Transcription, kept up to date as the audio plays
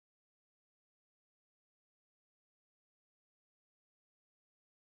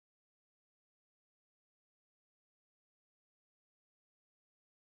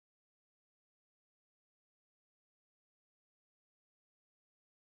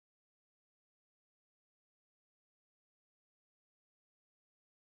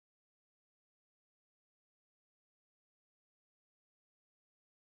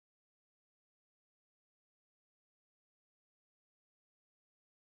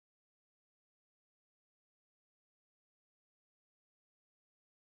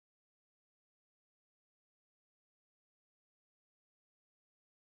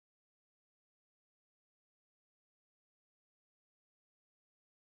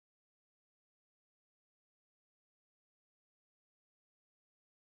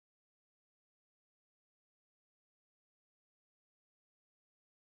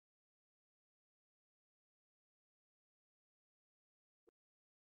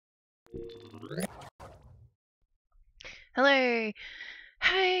Hello.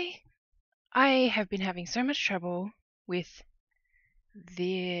 Hi. I have been having so much trouble with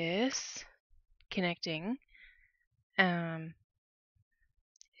this connecting.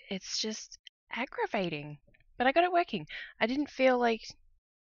 It's just aggravating. But I got it working. I didn't feel like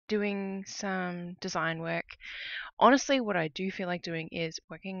doing some design work. Honestly, what I do feel like doing is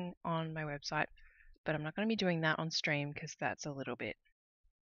working on my website, but I'm not going to be doing that on stream because that's a little bit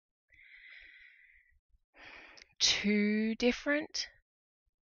too different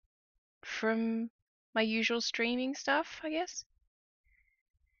from my usual streaming stuff, I guess.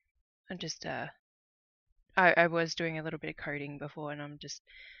 I'm just I was doing a little bit of coding before, and I'm just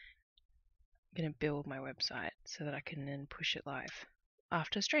going to build my website so that I can then push it live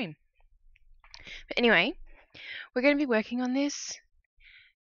after stream. But anyway, we're going to be working on this.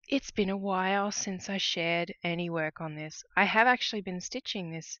 It's been a while since I shared any work on this. I have actually been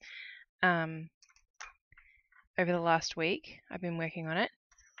stitching this over the last week. I've been working on it.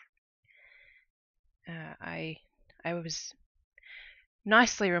 I was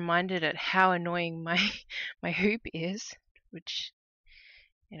nicely reminded at how annoying my hoop is, which,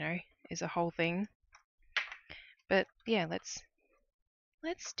 you know, is a whole thing. But yeah, let's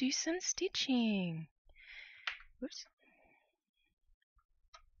do some stitching. Whoops.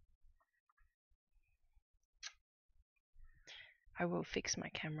 I will fix my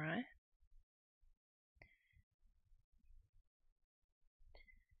camera.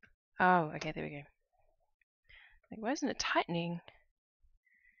 Oh, okay, there we go. Like, why isn't it tightening?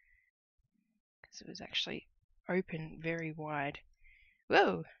 Because it was actually open very wide.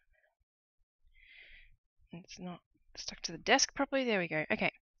 Whoa! It's not stuck to the desk properly. There we go.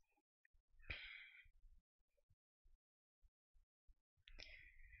 Okay.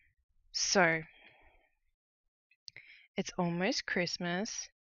 So, it's almost Christmas.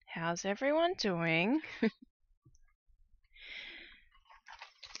 How's everyone doing?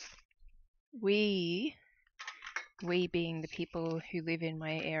 We being the people who live in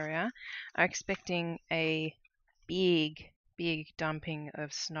my area, are expecting a big dumping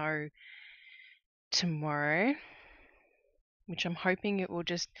of snow tomorrow, which I'm hoping it will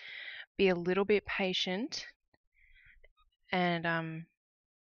just be a little bit patient and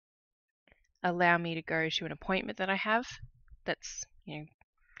allow me to go to an appointment that I have that's,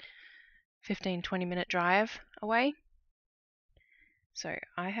 15-20 minute drive away. So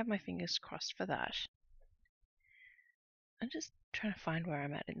I have my fingers crossed for that. I'm just trying to find where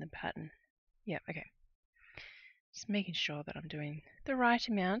I'm at in the pattern. Yeah, okay. Just making sure that I'm doing the right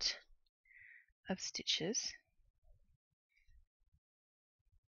amount of stitches.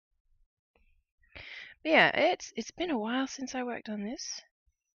 But yeah, it's been a while since I worked on this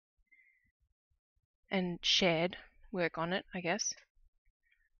and shared work on it, I guess.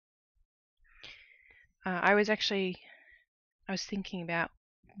 I was thinking about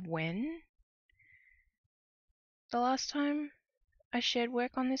when the last time I shared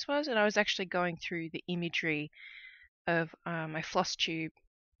work on this was, and I was actually going through the imagery of my floss tube,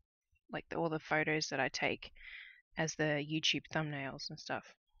 like all the photos that I take as the YouTube thumbnails and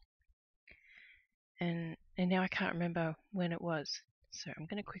stuff. And now I can't remember when it was, so I'm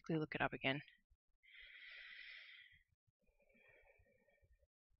going to quickly look it up again.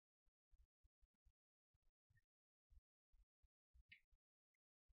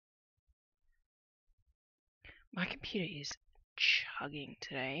 My computer is chugging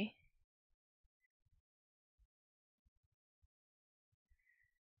today.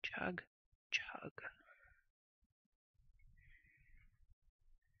 Chug, chug.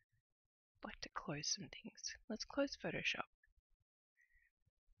 I'd like to close some things. Let's close Photoshop.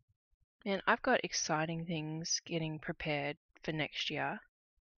 And I've got exciting things getting prepared for next year.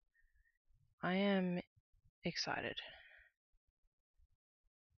 I am excited.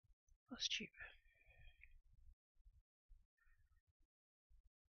 Floss tube.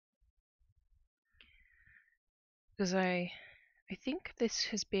 Because I think this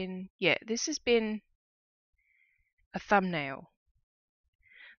has been, this has been a thumbnail.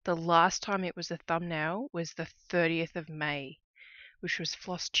 The last time it was a thumbnail was the 30th of May, which was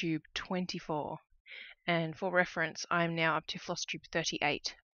floss tube 24. And for reference, I'm now up to floss tube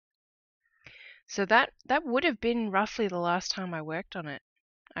 38. So that would have been roughly the last time I worked on it,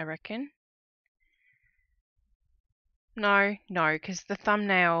 I reckon. No, because the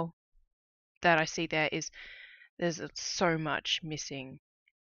thumbnail that I see there's so much missing.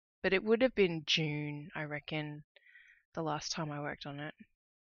 But it would have been June, I reckon, the last time I worked on it.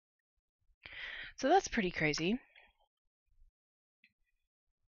 So that's pretty crazy.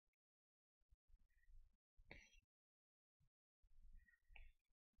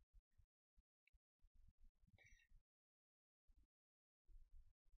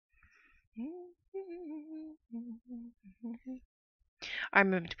 I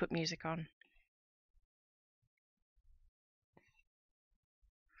remember to put music on.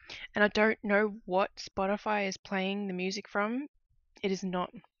 And I don't know what Spotify is playing the music from. It is not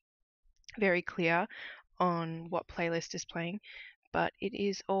very clear on what playlist is playing, but it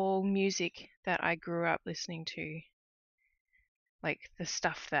is all music that I grew up listening to. Like the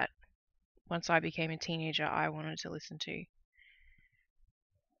stuff that once I became a teenager I wanted to listen to.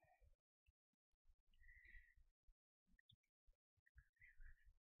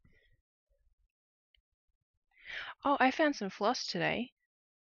 Oh, I found some floss today.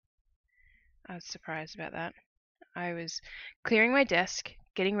 I was surprised about that. I was clearing my desk,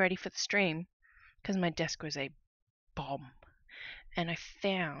 getting ready for the stream, because my desk was a bomb. And I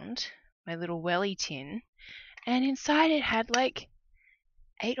found my little welly tin, and inside it had like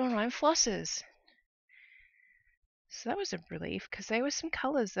 8 or 9 flosses. So that was a relief, because there were some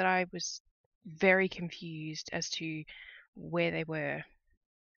colours that I was very confused as to where they were.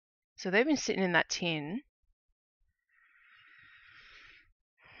 So they've been sitting in that tin.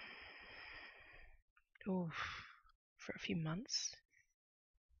 Oh, for a few months.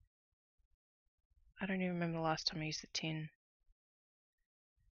 I don't even remember the last time I used the tin.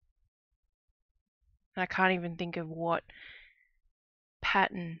 And I can't even think of what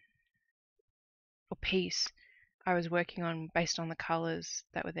pattern or piece I was working on based on the colours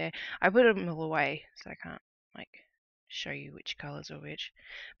that were there. I put them all away, so I can't like show you which colours are which.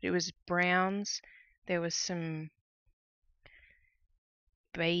 But it was browns. There was some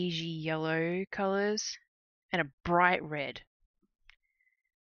beigey yellow colours and a bright red.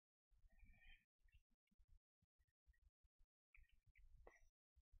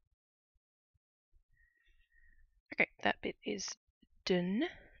 Okay, that bit is done.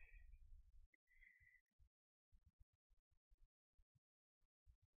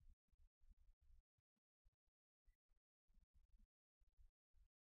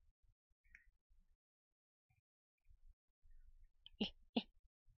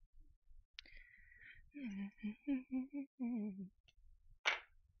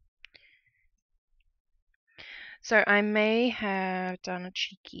 So I may have done a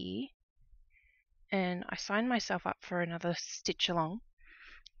cheeky, and I signed myself up for another stitch along.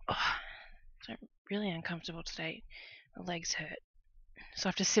 Oh, I'm really uncomfortable today. My legs hurt, so I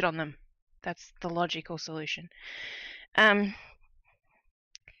have to sit on them. That's the logical solution. Yeah,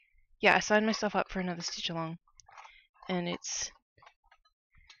 I signed myself up for another stitch along, and it's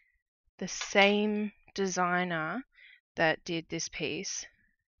the same designer that did this piece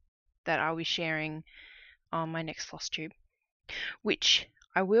that I'll be sharing on my next floss tube, which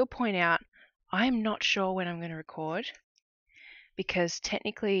I will point out I'm not sure when I'm going to record, because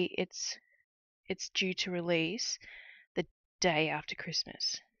technically it's due to release the day after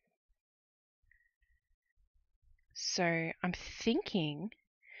Christmas. So I'm thinking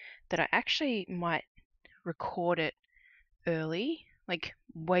that I actually might record it early, like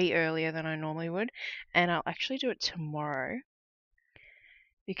way earlier than I normally would, and I'll actually do it tomorrow,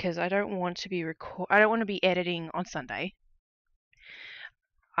 because I don't want to be editing on Sunday.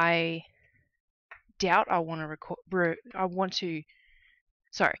 I doubt I want to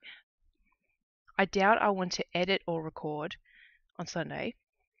I doubt I want to edit or record on Sunday.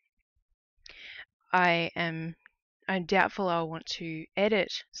 I'm doubtful I'll want to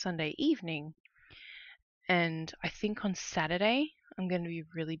edit Sunday evening, and I think on Saturday I'm going to be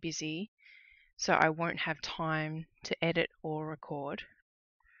really busy, so I won't have time to edit or record.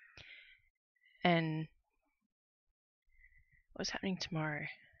 And what's happening tomorrow?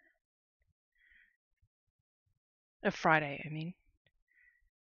 Friday, I mean.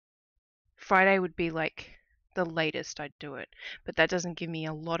 Friday would be like the latest I'd do it, but that doesn't give me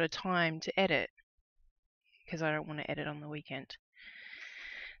a lot of time to edit, because I don't want to edit on the weekend.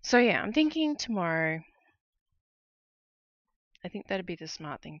 So yeah, I'm thinking tomorrow. I think that'd be the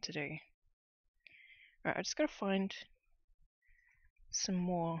smart thing to do. Right, I just gotta find some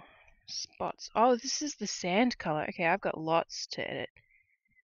more spots. Oh, this is the sand color. Okay, I've got lots to edit.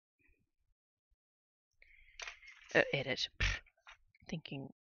 Edit. Pfft. Thinking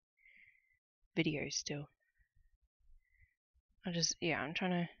video still. I'm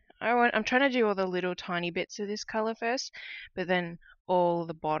trying to do all the little tiny bits of this color first, but then all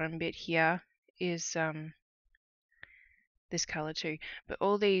the bottom bit here is this color too. But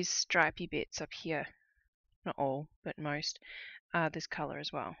all these stripy bits up here, not all, but most, are this color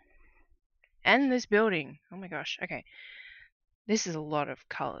as well. And this building. Oh my gosh. Okay. This is a lot of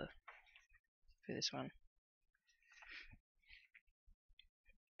color for this one.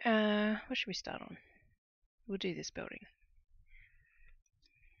 What should we start on? We'll do this building.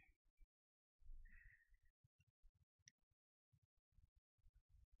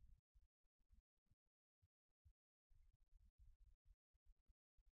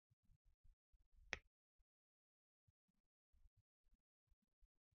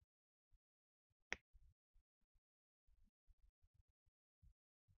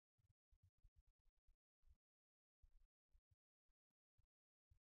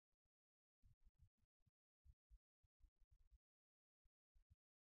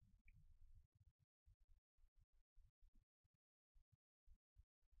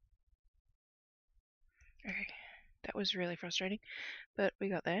 That was really frustrating, but we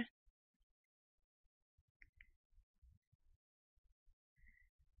got there.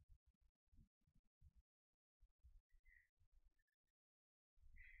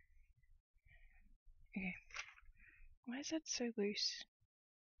 Okay. Why is that so loose?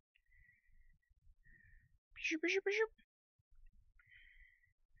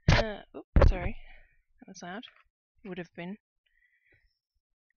 Oops, sorry. That was loud. Would have been.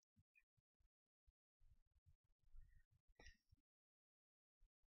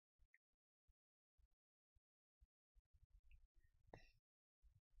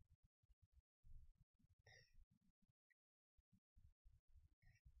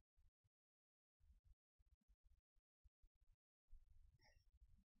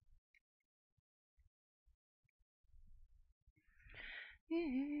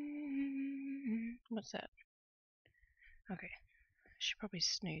 What's that? Okay. I should probably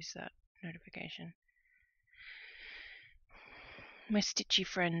snooze that notification. My stitchy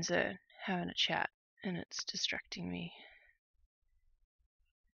friends are having a chat and it's distracting me.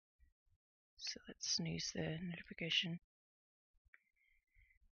 So let's snooze the notification.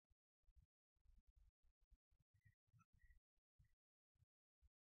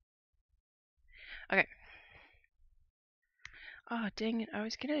 Okay. Oh, dang it. I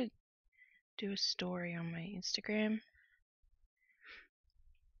was gonna do a story on my Instagram.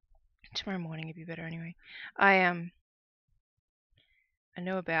 Tomorrow morning would be better anyway. I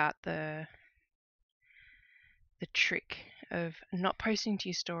know about the trick of not posting to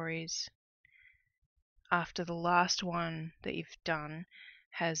your stories after the last one that you've done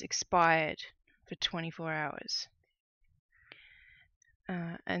has expired for 24 hours.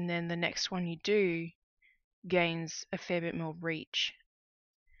 And then the next one you do gains a fair bit more reach.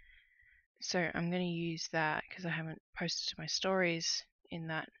 So I'm going to use that because I haven't posted to my stories in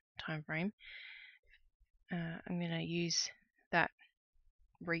that time frame. I'm going to use that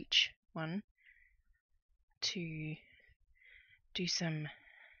reach one to do some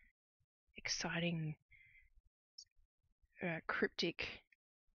exciting cryptic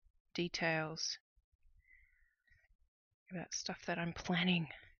details about stuff that I'm planning.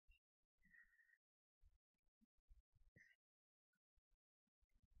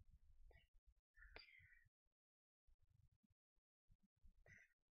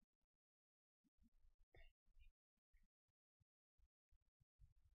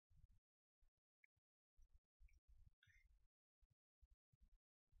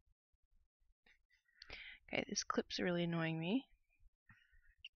 Okay, this clip's really annoying me.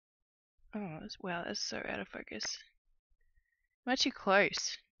 Oh, wow, that's so out of focus. Am I too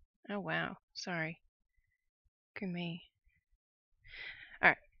close? Oh, wow. Sorry. Go me.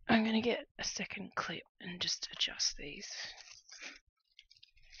 Alright, I'm going to get a second clip and just adjust these.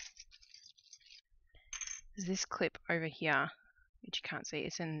 There's this clip over here, which you can't see.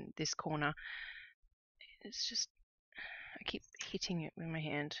 It's in this corner. It's just, I keep hitting it with my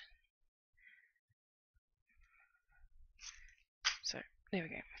hand. So, there we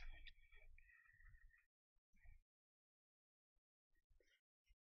go.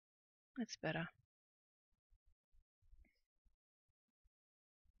 That's better.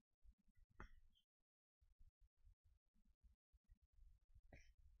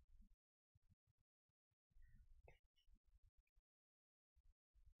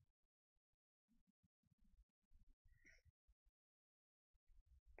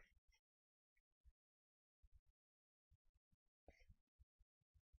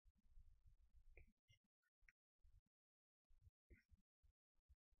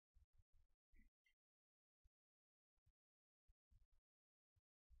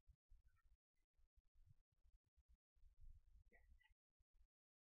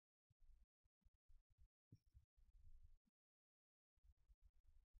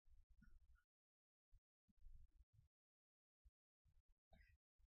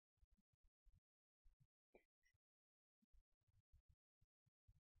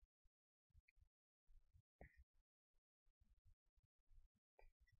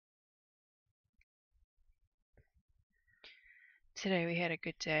 Today we had a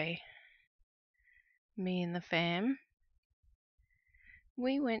good day. Me and the fam.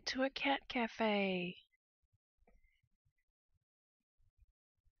 We went to a cat cafe.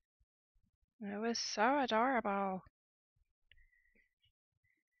 It was so adorable.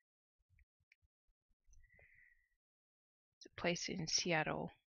 It's a place in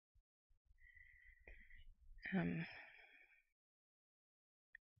Seattle.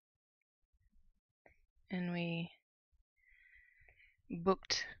 And we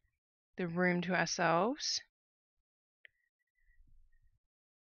booked the room to ourselves,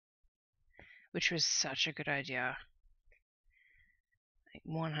 which was such a good idea. like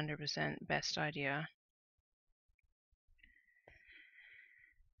 100% best idea.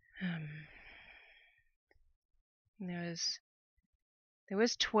 There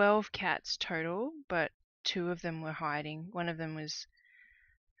was 12 cats total, but 2 of them were hiding. One of them was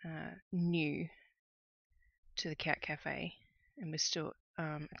new to the cat cafe and was still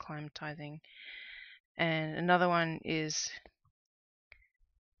acclimatizing, and another one is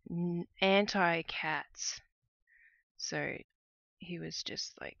anti-cats, so he was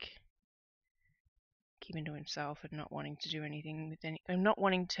just like keeping to himself and not wanting to do anything with not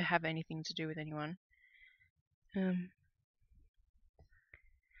wanting to have anything to do with anyone. But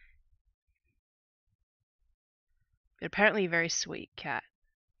apparently a very sweet cat,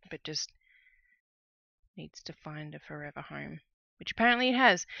 but just needs to find a forever home, which apparently it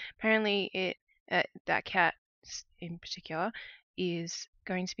has. Apparently that cat in particular is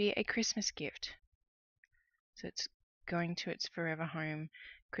going to be a Christmas gift. So it's going to its forever home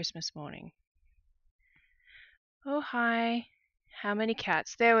Christmas morning. Oh, hi. How many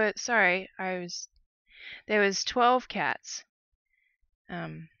cats? There was 12 cats.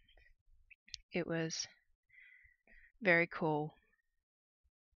 It was very cool.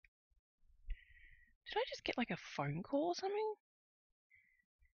 Did I just get like a phone call or something?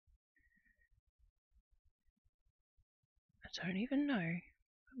 I don't even know.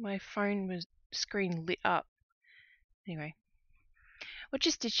 My phone screen lit up. Anyway. What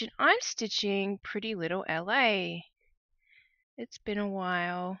you stitching? I'm stitching Pretty Little LA. It's been a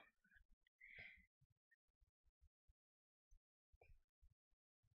while.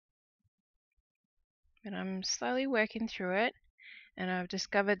 But I'm slowly working through it, and I've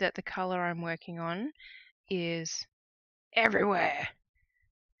discovered that the color I'm working on is everywhere,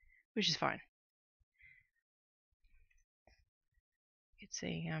 which is fine. It's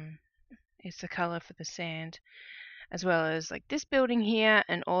the color for the sand, as well as like this building here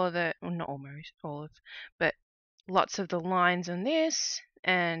and all of the, well, not almost all of, but lots of the lines on this,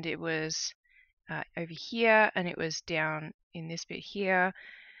 and it was over here, and it was down in this bit here.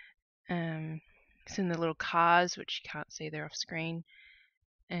 It's in the little cars, which you can't see, they're off screen,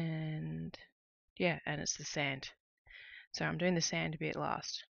 and yeah, and it's the sand. So I'm doing the sand bit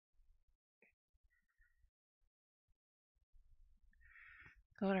last.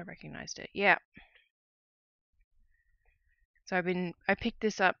 Thought I recognized it. Yeah. So I picked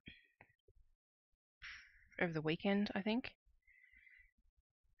this up over the weekend, I think,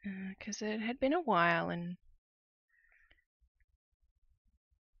 because it had been a while, and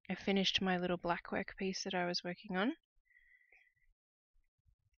I finished my little black work piece that I was working on,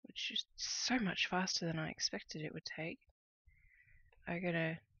 which is so much faster than I expected it would take. I'm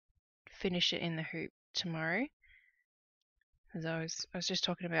gonna finish it in the hoop tomorrow, as I was just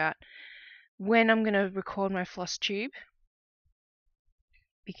talking about when I'm gonna record my floss tube,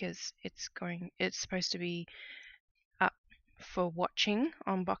 because it's supposed to be up for watching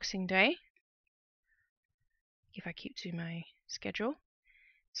on Boxing Day if I keep to my schedule.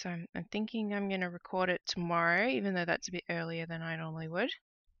 So I'm thinking I'm going to record it tomorrow, even though that's a bit earlier than I normally would,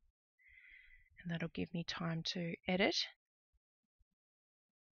 and that'll give me time to edit.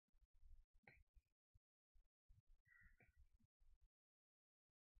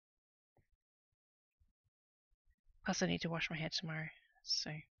 Plus I need to wash my hair tomorrow,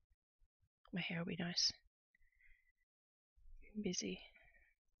 so my hair will be nice. I'm busy.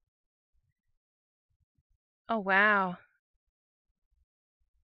 Oh wow.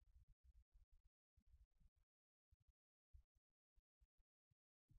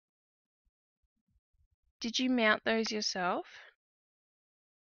 Did you mount those yourself?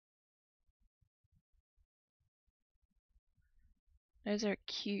 Those are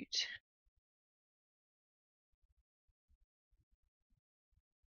cute.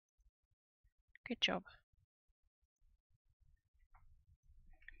 Good job.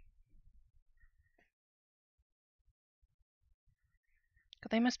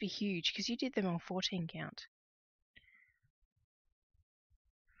 God, they must be huge, because you did them on 14 count.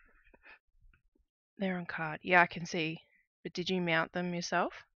 They're on card. Yeah, I can see. But did you mount them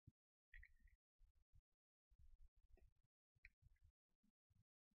yourself?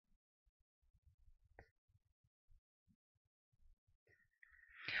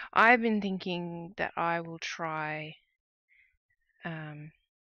 I've been thinking that I will try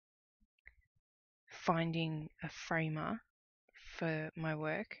finding a framer for my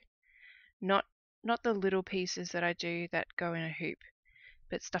work. Not the little pieces that I do that go in a hoop,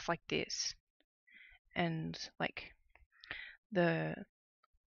 but stuff like this. And like the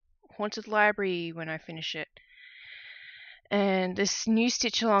Haunted Library when I finish it. And this new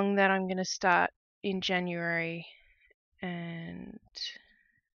stitch along that I'm going to start in January, and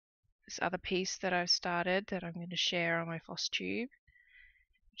this other piece that I've started that I'm going to share on my floss tube,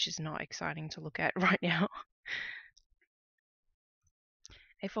 which is not exciting to look at right now.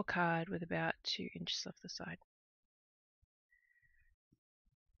 A4 card with about 2 inches off the side.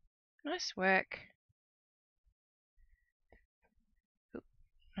 Nice work. Oop,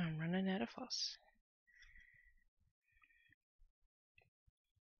 I'm running out of floss.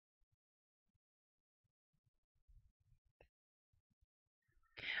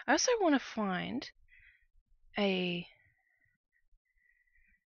 I also want to find a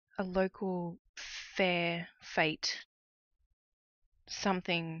local fair, fete,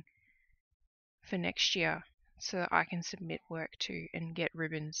 something for next year so that I can submit work to and get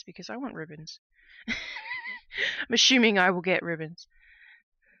ribbons, because I want ribbons. I'm assuming I will get ribbons.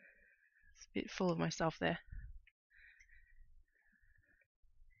 It's a bit full of myself there.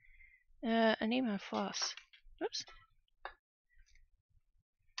 I need my floss. Oops.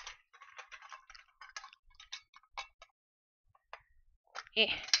 Yeah.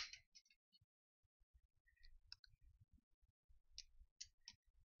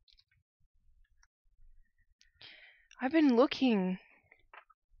 I've been looking,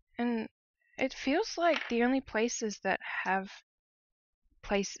 and it feels like the only places that have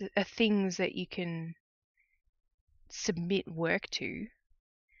things that you can submit work to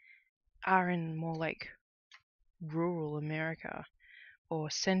are in more like rural America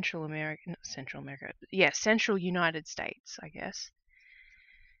or Central America, not Central America, yeah, Central United States, I guess.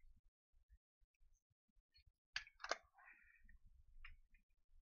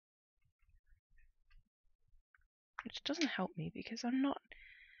 Which doesn't help me because I'm not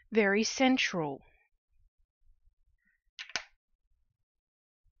very central.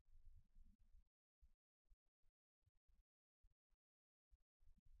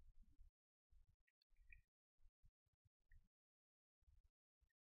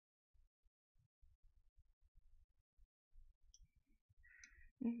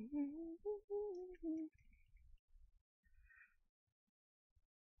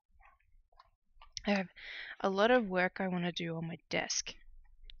 I have a lot of work I want to do on my desk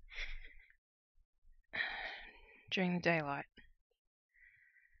during the daylight.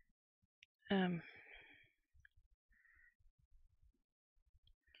 So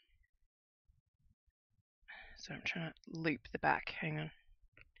I'm trying to loop the back. Hang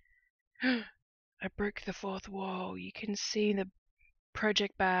on. I broke the fourth wall. You can see the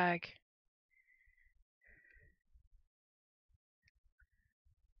project bag.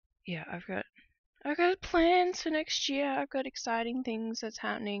 Yeah, I've got plans for next year. I've got exciting things that's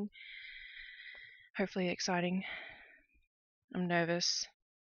happening. Hopefully exciting. I'm nervous.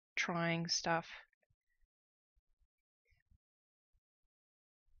 Trying stuff.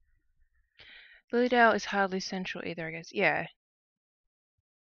 Lilydale is hardly central either, I guess. Yeah.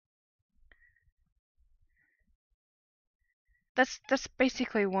 That's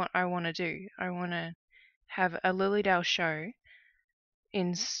basically what I want to do. I want to have a Lilydale show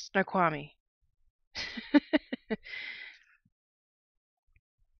in Snoqualmie.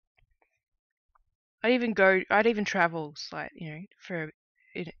 I'd even travel, like, you know, for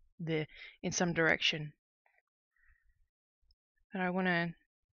in some direction. And I want to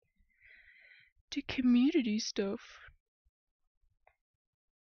do community stuff.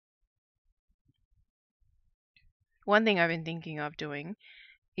 One thing I've been thinking of doing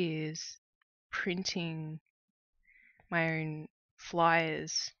is printing my own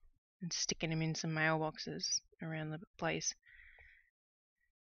flyers and sticking them in some mailboxes around the place.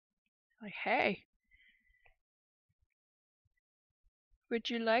 Like, hey, would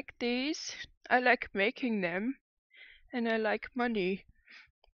you like these? I like making them, and I like money.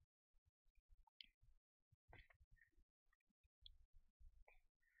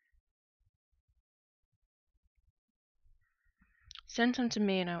 Send them to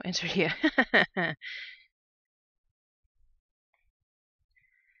me and I'll enter here.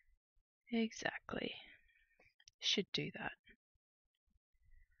 Exactly. Should do that.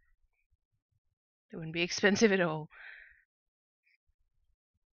 It wouldn't be expensive at all.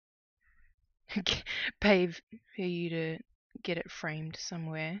 Pay for you to get it framed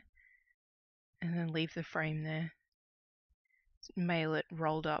somewhere and then leave the frame there. Mail it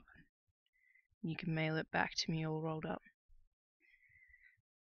rolled up. You can mail it back to me all rolled up.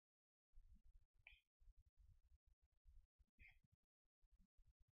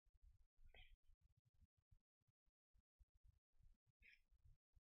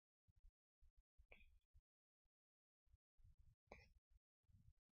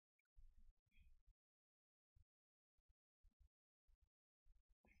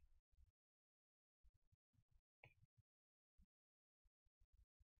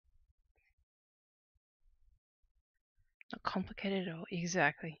 not complicated at all.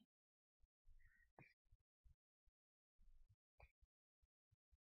 Exactly.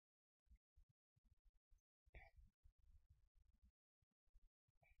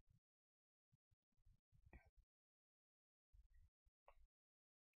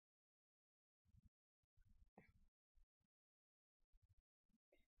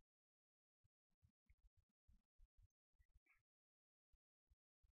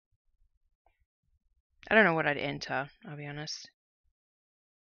 I don't know what I'd enter, I'll be honest.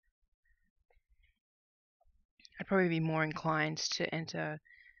 I'd probably be more inclined to enter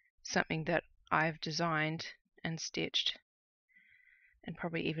something that I've designed and stitched, and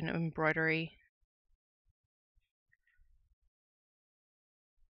probably even embroidery.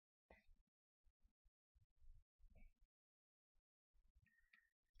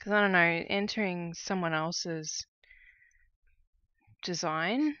 Because I don't know, entering someone else's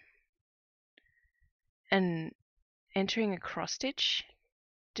design and entering a cross stitch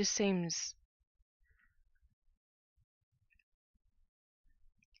just seems,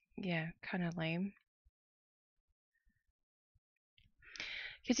 yeah, kind of lame.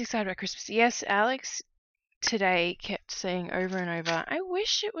 Kids excited about Christmas. Yes, Alex today kept saying over and over, I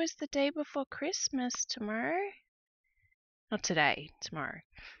wish it was the day before Christmas tomorrow. Not today, tomorrow.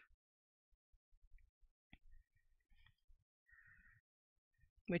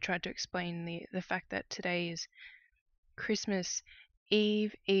 We tried to explain the fact that today is Christmas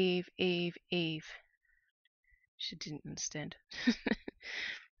Eve, Eve, Eve, Eve. She didn't understand.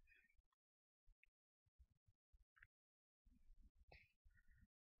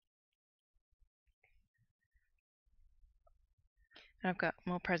 I've got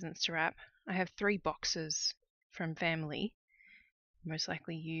more presents to wrap. I have 3 boxes from family, most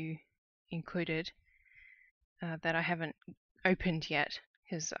likely you included, that I haven't opened yet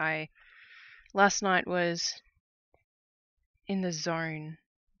because last night was in the zone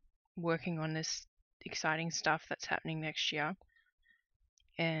working on this exciting stuff that's happening next year,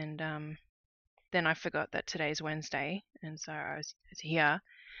 and then I forgot that today's Wednesday, and so I was here,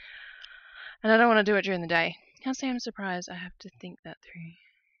 and I don't want to do it during the day. Can't say I'm surprised. I have to think that through.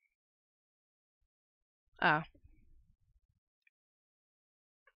 Ah.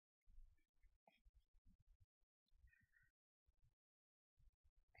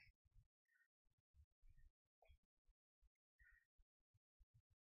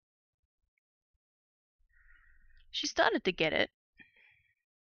 She started to get it.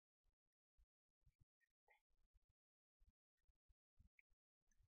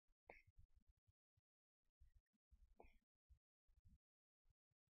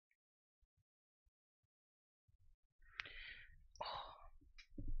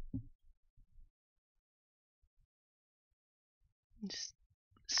 Just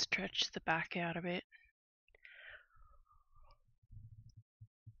stretch the back out a bit.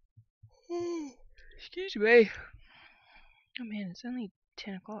 Excuse me. Oh man, it's only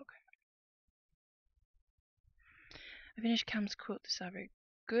 10 o'clock. I finished Cam's quilt this fabric.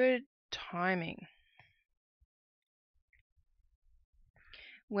 Good timing.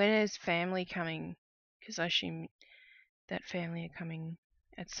 When is family coming? Because I assume that family are coming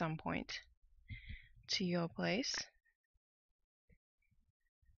at some point to your place.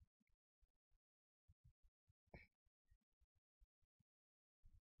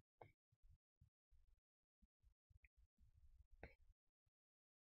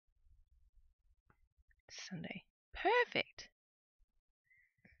 Sunday. Perfect.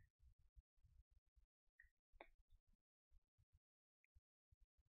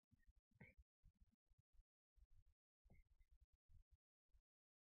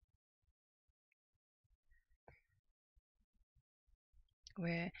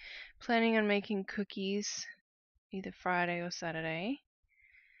 We're planning on making cookies either Friday or Saturday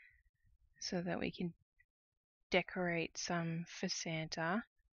so that we can decorate some for Santa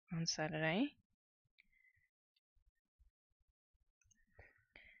on Saturday.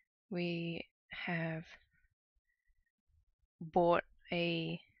 We have bought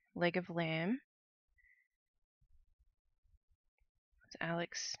a leg of lamb.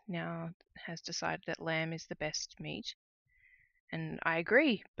 Alex now has decided that lamb is the best meat. And I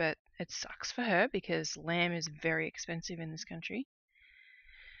agree, but it sucks for her because lamb is very expensive in this country.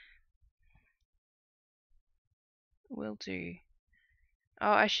 Will do.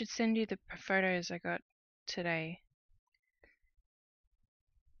 Oh, I should send you the photos I got today.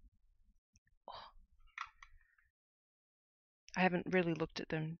 I haven't really looked at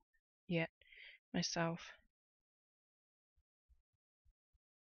them yet myself.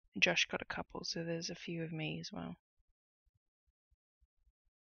 Josh got a couple, so there's a few of me as well.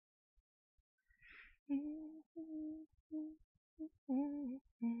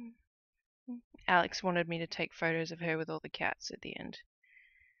 Alex wanted me to take photos of her with all the cats at the end.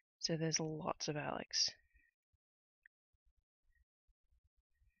 So there's lots of Alex.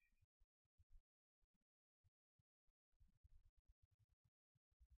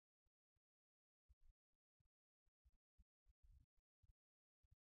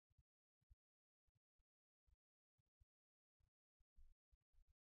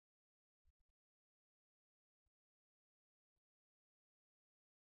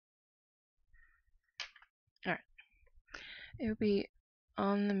 Alright. It'll be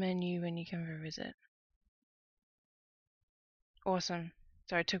on the menu when you come for a visit. Awesome.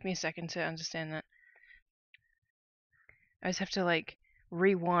 Sorry, it took me a second to understand that. I just have to like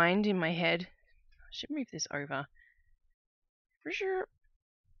rewind in my head. I should move this over. For sure.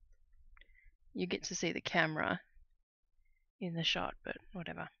 You get to see the camera in the shot, but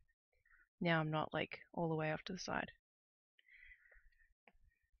whatever. Now I'm not like all the way off to the side.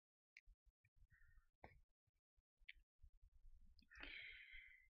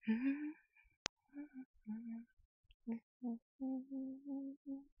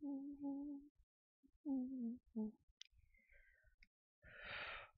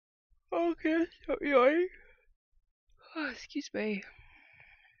 Okay, stop yawning. Oh, excuse me.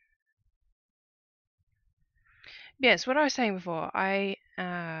 Yes, what I was saying before, I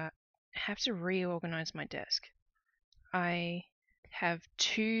have to reorganize my desk. I have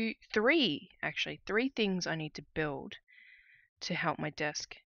three things I need to build to help my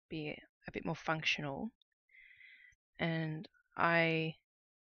desk be a bit more functional. And I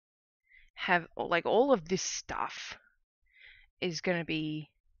have like all of this stuff is going to be,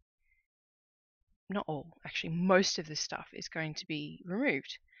 not all, actually most of this stuff is going to be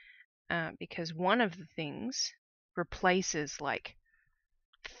removed because one of the things replaces like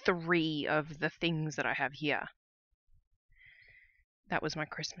 3 of the things that I have here. That was my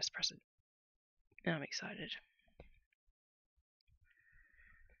Christmas present, and I'm excited.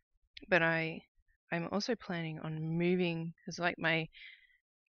 But I'm also planning on moving, because like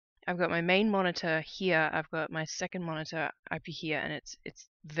I've got my main monitor here, I've got my second monitor over here, and it's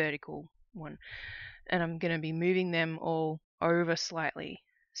vertical one, and I'm going to be moving them all over slightly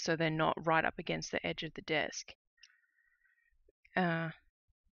so they're not right up against the edge of the desk.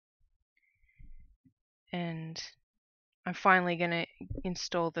 And I'm finally going to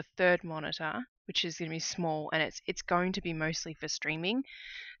install the third monitor, which is going to be small, and it's going to be mostly for streaming,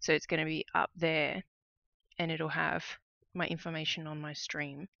 so it's going to be up there, and it'll have my information on my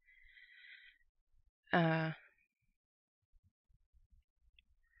stream.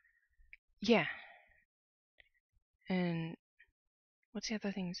 Yeah. And what's the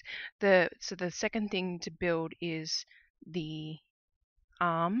other things? So the second thing to build is the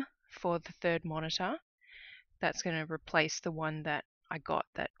arm for the third monitor. That's going to replace the one that I got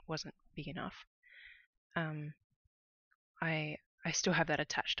that wasn't big enough. I still have that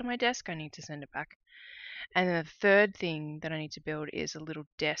attached to my desk. I need to send it back. And then the third thing that I need to build is a little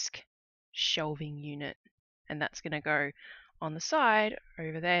desk shelving unit, and that's going to go on the side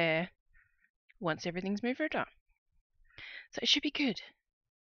over there once everything's moved over. So it should be good.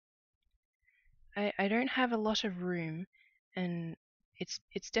 I don't have a lot of room, and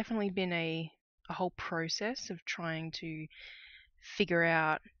it's definitely been a whole process of trying to figure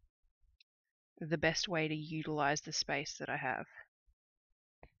out the best way to utilize the space that I have.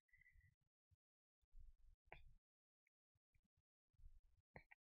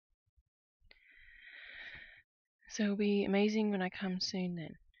 So it'll be amazing when I come soon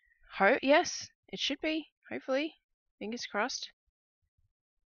then. Yes, it should be, hopefully. Fingers crossed.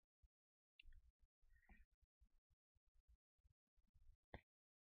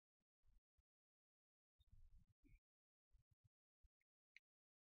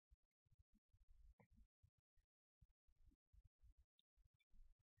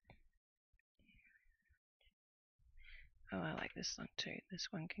 Oh, I like this song too. This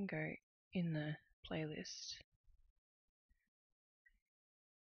one can go in the playlist.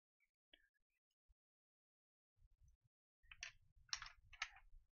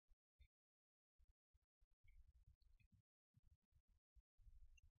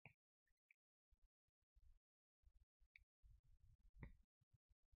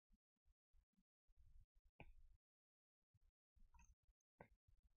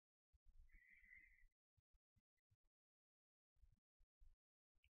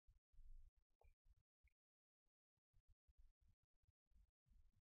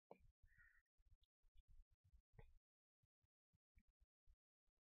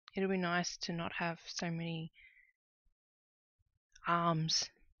 It'll be nice to not have so many arms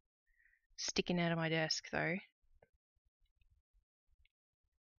sticking out of my desk though.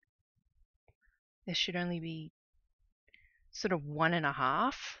 there should only be sort of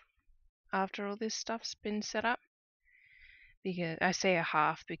 1.5 after all this stuff's been set up. Because I say a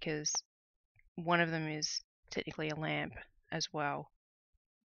half because one of them is technically a lamp as well.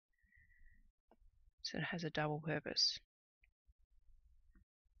 So it has a double purpose.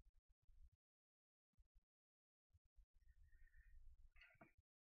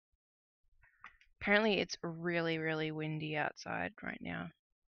 Apparently it's really, really windy outside right now.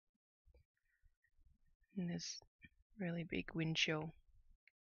 And there's really big wind chill.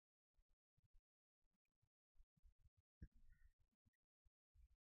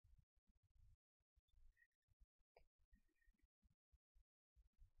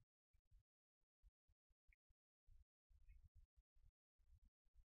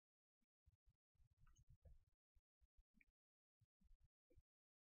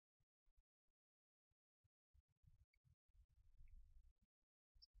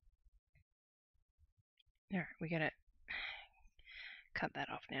 Alright, we gotta cut that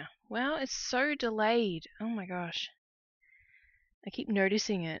off now. Wow, it's so delayed. Oh my gosh. I keep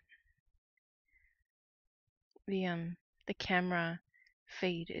noticing it. The camera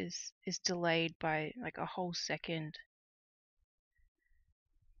feed is delayed by like a whole second.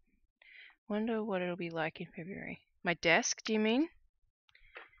 Wonder what it'll be like in February. My desk, do you mean?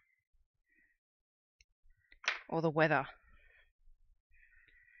 Or the weather?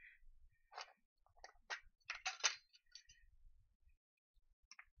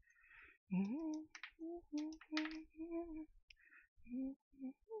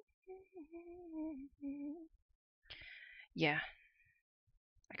 Yeah.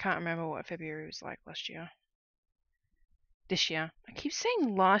 I can't remember what February was like last year. This year. I keep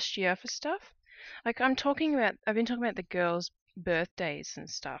saying last year for stuff. Like I've been talking about the girls' birthdays and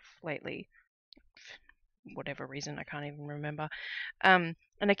stuff lately. For whatever reason, I can't even remember. And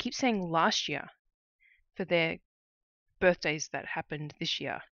I keep saying last year for their birthdays that happened this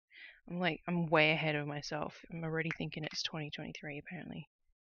year. I'm way ahead of myself. I'm already thinking it's 2023 apparently.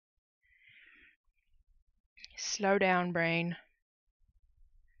 Slow down, brain.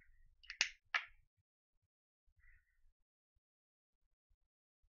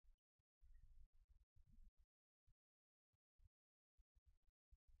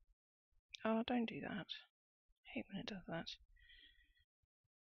 Oh, don't do that. I hate when it does that.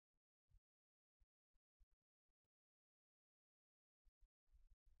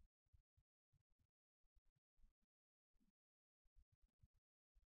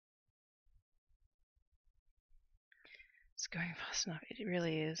 It's going fast enough. It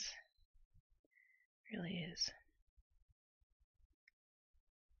really is. It really is.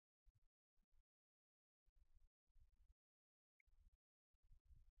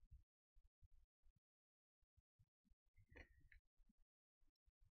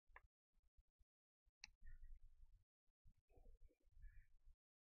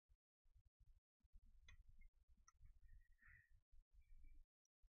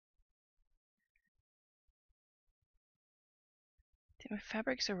 My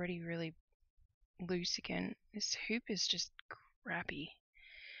fabric's already really loose again. This hoop is just crappy.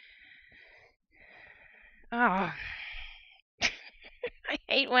 Ah. I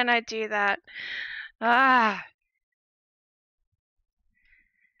hate when I do that. Ah.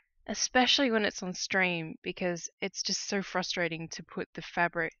 Especially when it's on stream because it's just so frustrating to put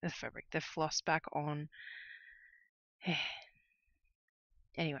the floss back on.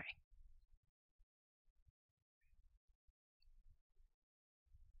 Anyway.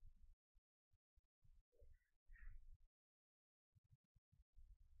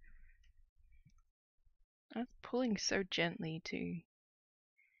 I'm pulling so gently too.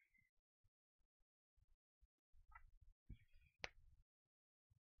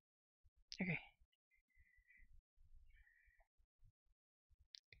 Okay.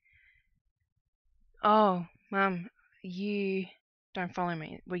 Oh, Mum, you don't follow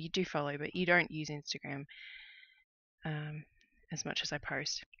me. Well, you do follow, but you don't use Instagram as much as I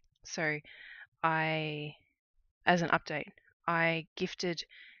post. So as an update, I gifted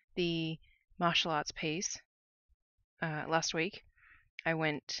the martial arts piece last week. I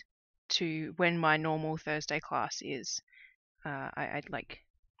went to when my normal Thursday class is. I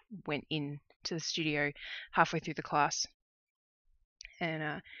went in to the studio halfway through the class,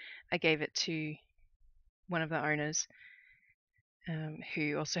 and I gave it to one of the owners,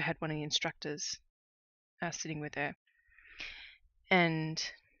 who also had one of the instructors sitting with her, and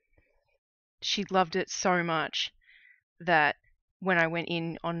she loved it so much that when I went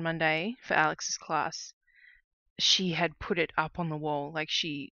in on Monday for Alex's class, she had put it up on the wall. Like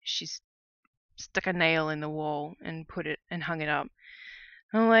she's stuck a nail in the wall and put it and hung it up.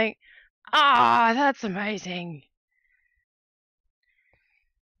 I'm like, Ah, that's amazing.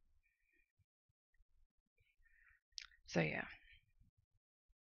 So yeah.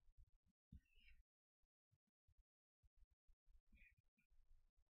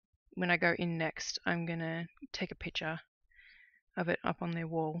 When I go in next, I'm gonna take a picture of it up on their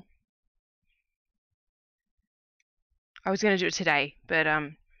wall. I was gonna do it today, but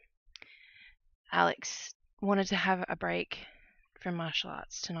Alex wanted to have a break from martial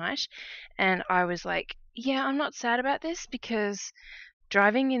arts tonight, and I was like, yeah, I'm not sad about this because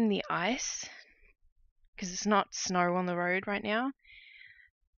driving in the ice, because it's not snow on the road right now,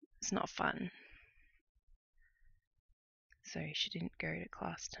 it's not fun. So she didn't go to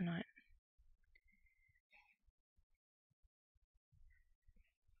class tonight.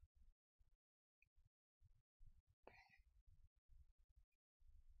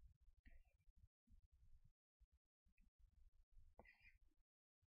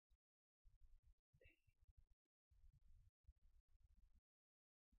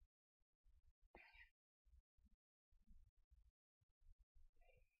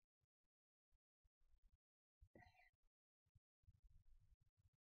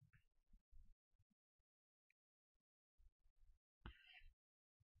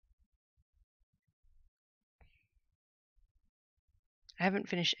 I haven't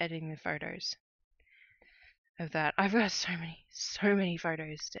finished editing the photos of that. I've got so many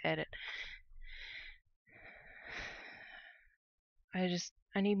photos to edit.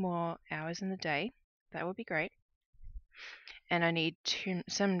 I need more hours in the day. That would be great. And I need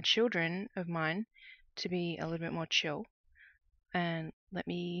some children of mine to be a little bit more chill and let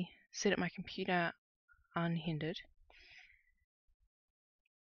me sit at my computer unhindered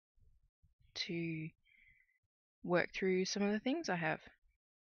to work through some of the things I have.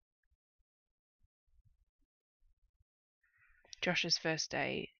 Josh's first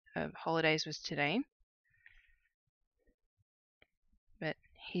day of holidays was today, but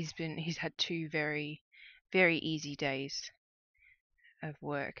he's had 2 very easy days of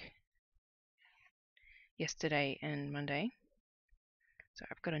work, yesterday and Monday. So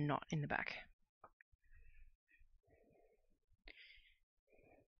I've got a knot in the back.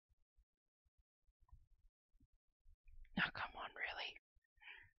 Oh, come on,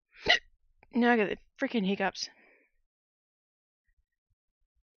 really? Now I got the freaking hiccups.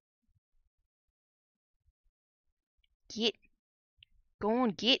 Get. Go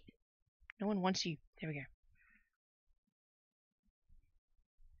on, get. No one wants you. There we go.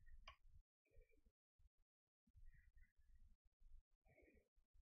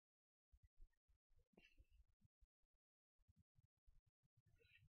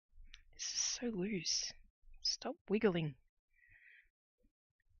 This is so loose. Stop wiggling.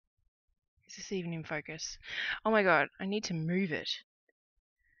 Is this even in focus? Oh my god, I need to move it.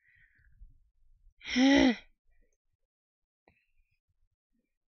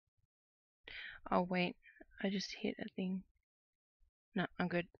 Oh wait, I just hit a thing. No, I'm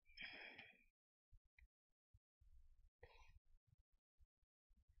good.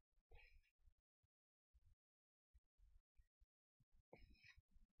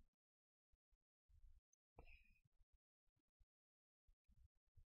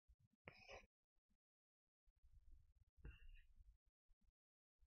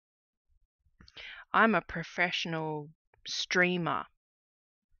 I'm a professional streamer.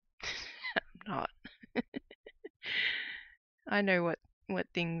 I'm not. I know what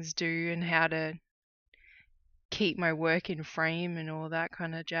things do and how to keep my work in frame and all that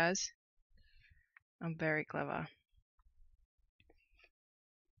kind of jazz. I'm very clever.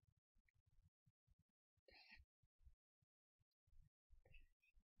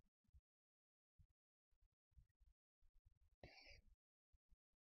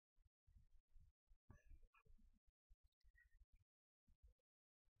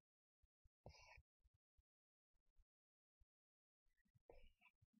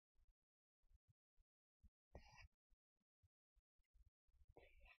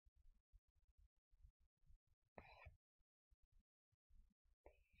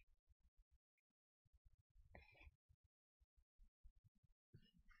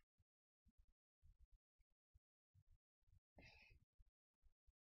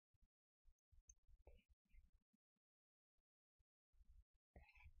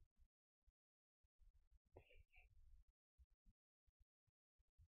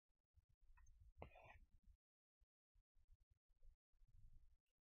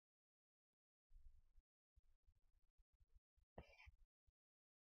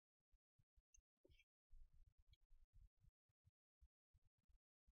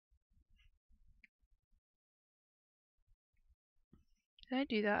 Did I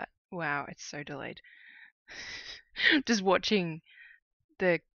do that? Wow, it's so delayed. Just watching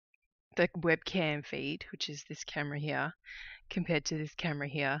the webcam feed, which is this camera here, compared to this camera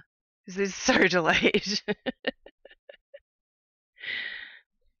here. This is so delayed.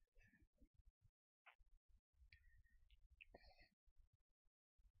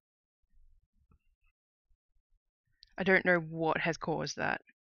 I don't know what has caused that,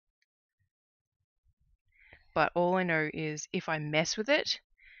 but all I know is if I mess with it,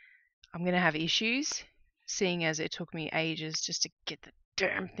 I'm going to have issues, seeing as it took me ages just to get the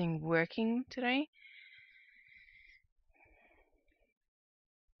damn thing working today.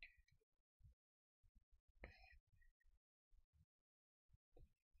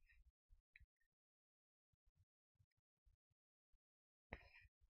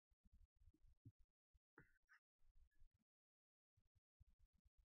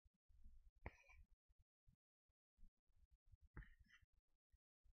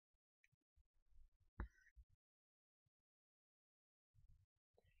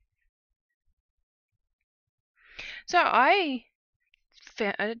 So I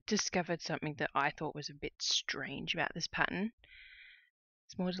discovered something that I thought was a bit strange about this pattern.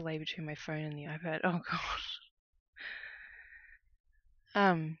 It's more delay between my phone and the iPad. Oh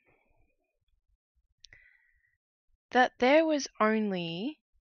god. That there was only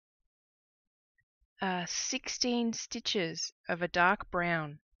 16 stitches of a dark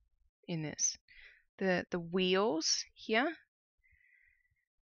brown in this. The wheels here.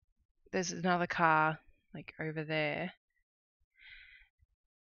 There's another car like over there.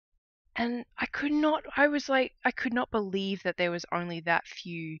 And I could not believe that there was only that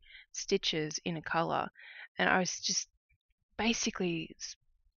few stitches in a color. And I was just basically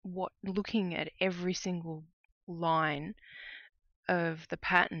looking at every single line of the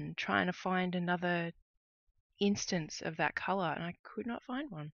pattern, trying to find another instance of that color, and I could not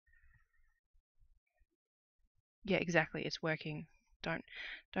find one. Yeah, exactly, it's working. Don't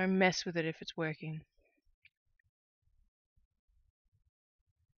mess with it if it's working.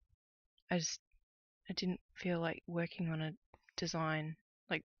 I didn't feel like working on a design,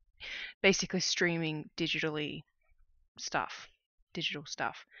 like basically streaming digital stuff.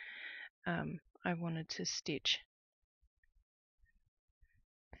 I wanted to stitch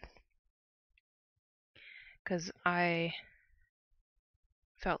because I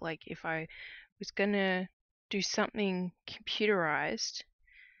felt like if I was gonna do something computerized,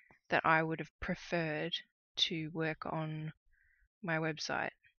 that I would have preferred to work on my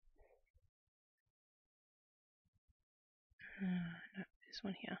website. No, this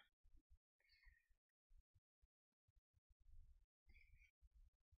one here.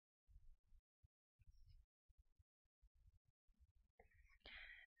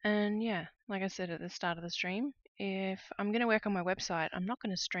 And yeah, like I said at the start of the stream, if I'm going to work on my website, I'm not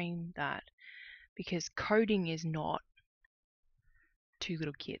going to stream that because coding is not Two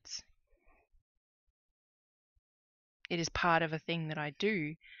Little Kits. It is part of a thing that I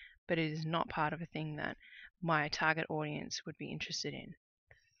do, but it is not part of a thing that my target audience would be interested in,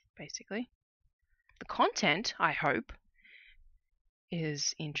 basically. The content, I hope,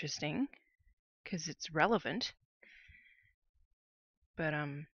 is interesting because it's relevant, but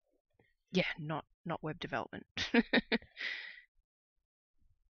yeah, not web development.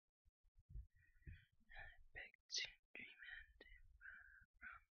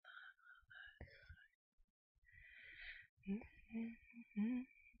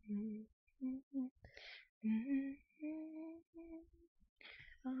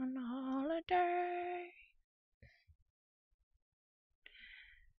 On holiday.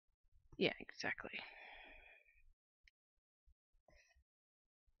 Yeah, exactly.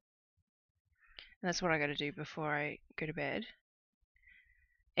 And that's what I got to do before I go to bed.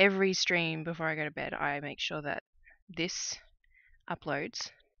 Every stream before I go to bed, I make sure that this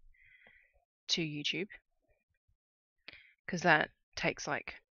uploads to YouTube because that takes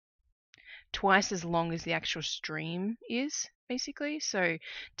like twice as long as the actual stream is, basically. So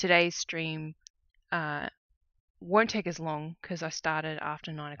today's stream won't take as long because I started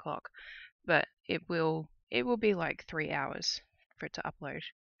after 9 o'clock, but it will be like 3 hours for it to upload.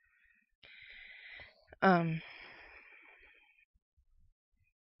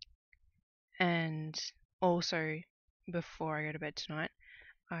 And also before I go to bed tonight,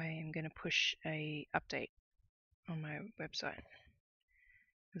 I am going to push a update on my website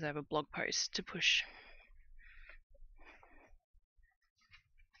because I have a blog post to push.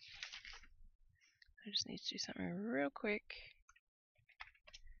 I just need to do something real quick.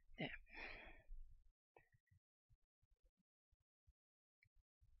 There.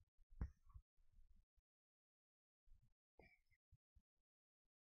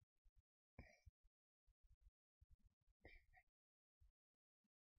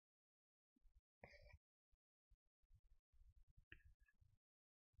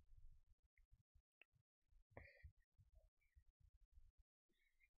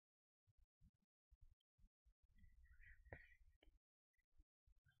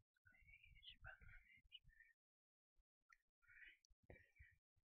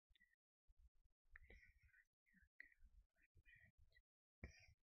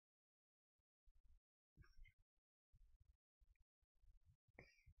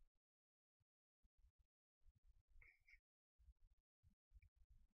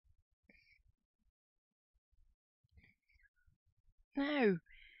 No.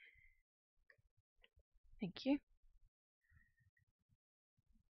 Thank you.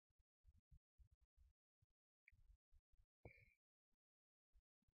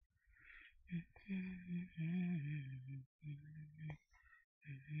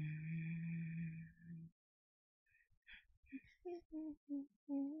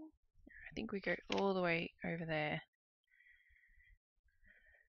 I think we go all the way over there.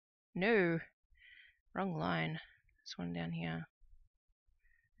 No, wrong line. This one down here.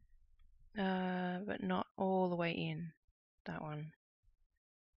 But not all the way in. That one.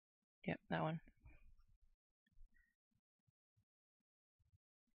 Yep, that one.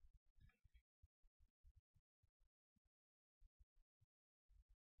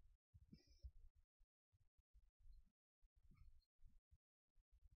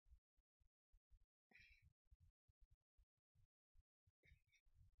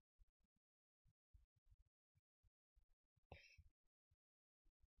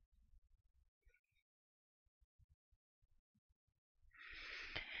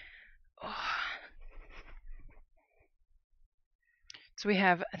 Oh. So we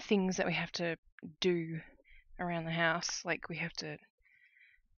have things that we have to do around the house. Like we have to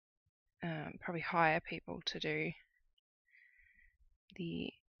probably hire people to do.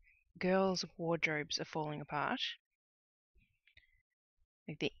 The girls' wardrobes are falling apart.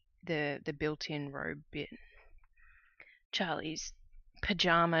 Like the built-in robe bit. Charlie's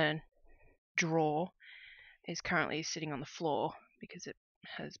pajama drawer is currently sitting on the floor because it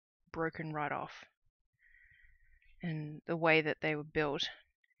has broken right off. And the way that they were built,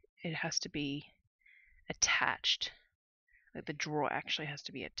 it has to be attached. Like the drawer actually has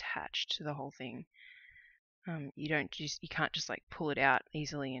to be attached to the whole thing. You can't just like pull it out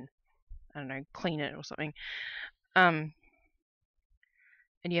easily and I don't know, clean it or something. And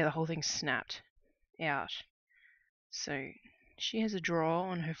yeah, the whole thing snapped out. So she has a drawer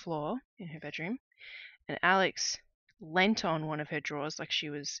on her floor in her bedroom, and Alex leant on one of her drawers like she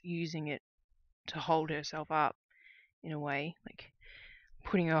was using it to hold herself up in a way, like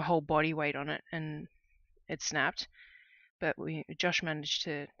putting her whole body weight on it, and it snapped. But Josh managed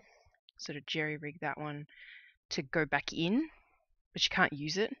to sort of jerry rig that one to go back in, but you can't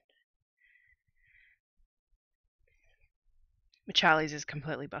use it. But Charlie's is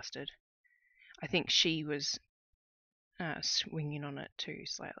completely busted. I think she was swinging on it too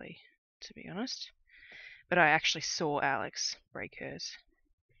slightly, to be honest. But I actually saw Alex break hers.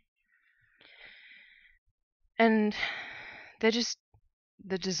 And they're just,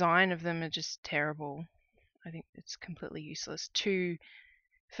 the design of them are just terrible. I think it's completely useless.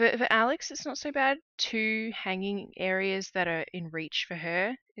 For Alex, it's not so bad. 2 hanging areas that are in reach for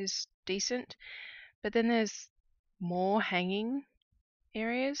her is decent. But then there's more hanging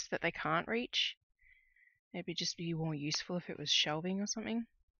areas that they can't reach. Maybe just be more useful if it was shelving or something.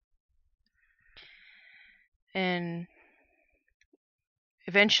 And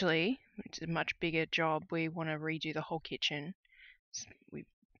eventually, which is a much bigger job, we want to redo the whole kitchen. We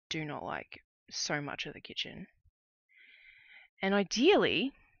do not like so much of the kitchen. And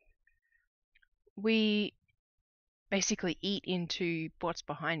ideally, we basically eat into what's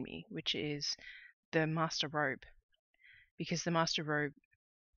behind me, which is the master robe, because the master robe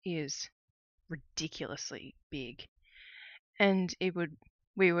is ridiculously big, and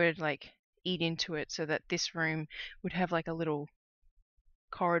we would like eat into it so that this room would have like a little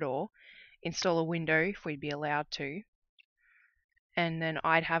corridor, install a window if we'd be allowed to, and then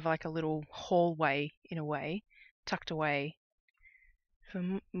I'd have like a little hallway in a way tucked away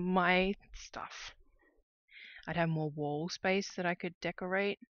for my stuff. I'd have more wall space that I could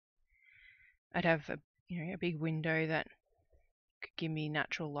decorate. I'd have a big window that could give me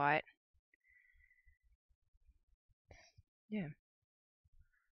natural light. Yeah.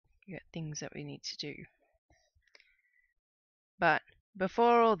 We got things that we need to do. But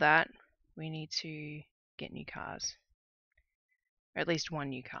before all that, we need to get new cars. Or at least one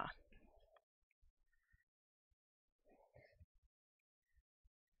new car.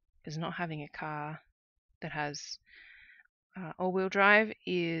 Because not having a car that has all-wheel drive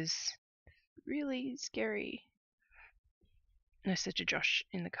is really scary. And I said to Josh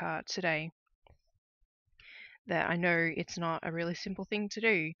in the car today that I know it's not a really simple thing to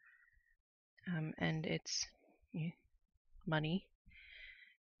do, and it's money,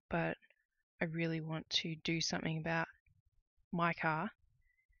 but I really want to do something about my car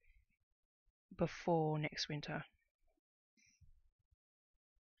before next winter.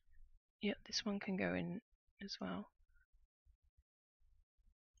 Yep, this one can go in as well.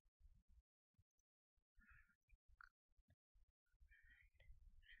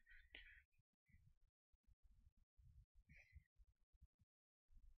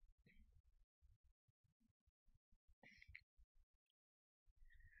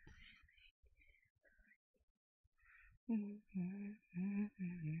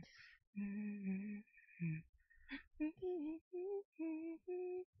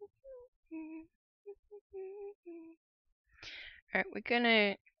 Alright, we're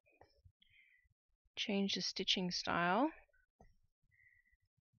gonna change the stitching style.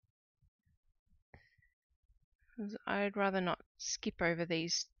 I'd rather not skip over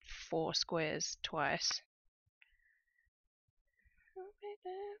these 4 squares twice.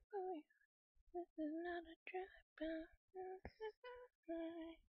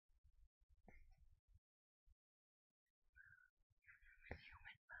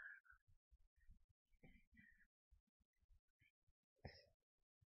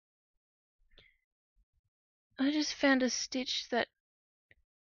 I just found a stitch that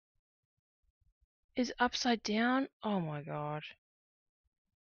is upside down. Oh my god.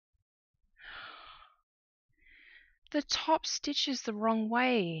 The top stitch is the wrong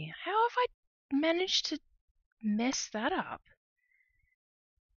way. How have I managed to mess that up?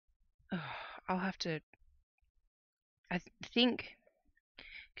 I'll have to, I think,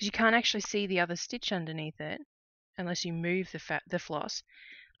 because you can't actually see the other stitch underneath it unless you move the floss.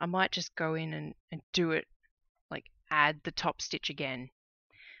 I might just go in and do it, like add the top stitch again.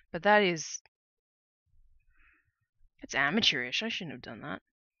 But it's amateurish. I shouldn't have done that.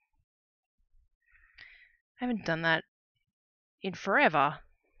 I haven't done that in forever.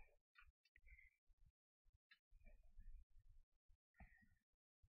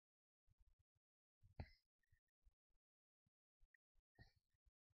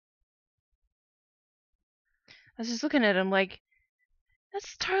 I was just looking at it, I'm like,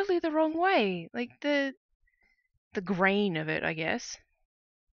 that's totally the wrong way. Like the grain of it, I guess.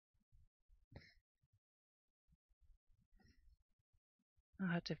 I'll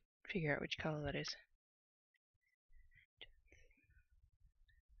have to figure out which color that is.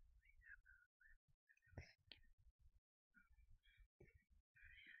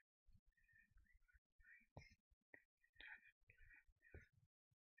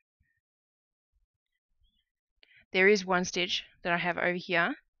 There is one stitch that I have over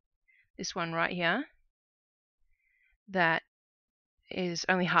here, this one right here, that is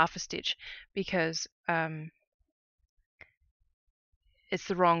only half a stitch because it's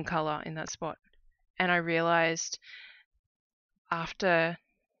the wrong color in that spot. And I realized after,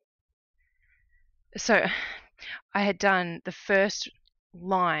 so I had done the first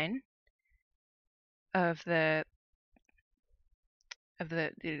line of the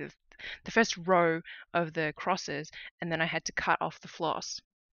first row of the crosses, and then I had to cut off the floss,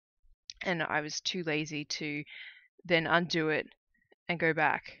 and I was too lazy to then undo it and go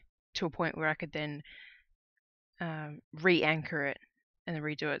back to a point where I could then re-anchor it and then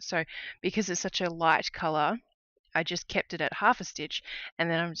redo it. So because it's such a light color, I just kept it at half a stitch, and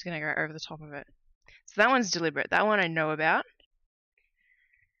then I'm just going to go over the top of it. So that one's deliberate. That one I know about.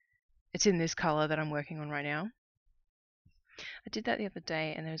 It's in this color that I'm working on right now. I did that the other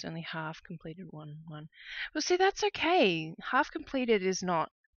day, and there was only half completed one. Well, see, that's okay. Half completed is not,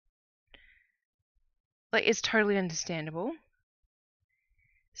 like, it's totally understandable.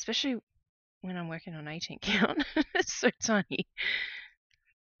 Especially when I'm working on 18 count. It's so tiny.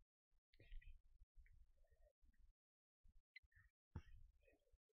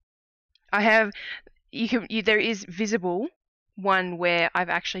 I have, there is visible one where I've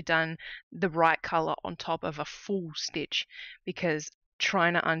actually done the right color on top of a full stitch, because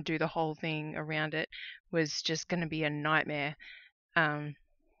trying to undo the whole thing around it was just going to be a nightmare.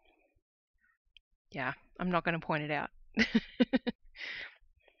 Yeah, I'm not going to point it out.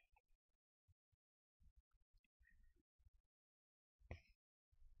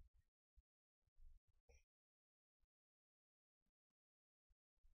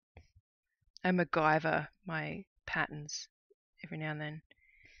 I MacGyver my patterns every now and then.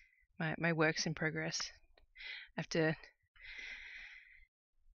 My works in progress. I have to,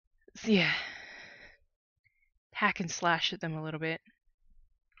 yeah, hack and slash at them a little bit.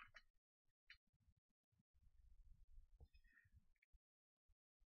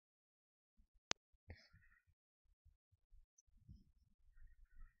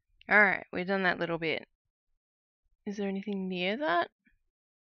 Alright, we've done that little bit. Is there anything near that?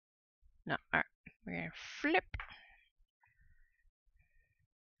 No. Alright, we're going to flip.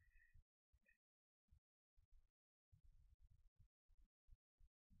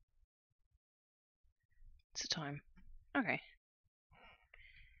 It's the time. Okay.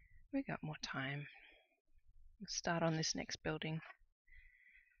 We got more time. We'll start on this next building.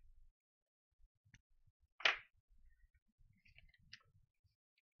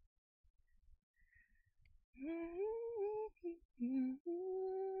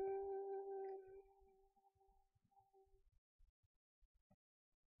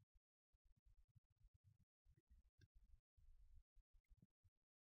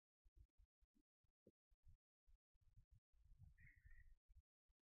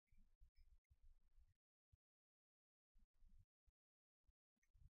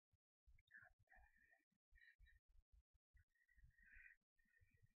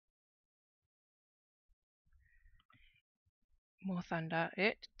 More thunder.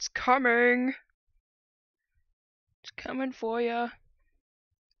 It's coming! It's coming for ya.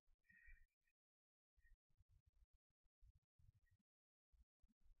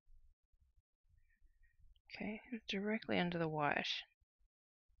 Okay, directly under the white.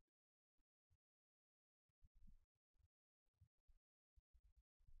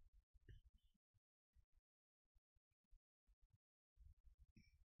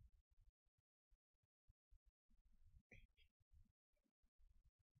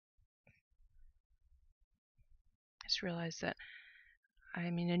 Just realized that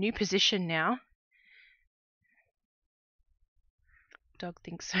I'm in a new position now. Dog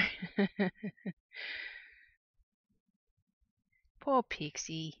thinks so. Poor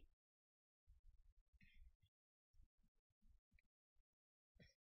Pixie.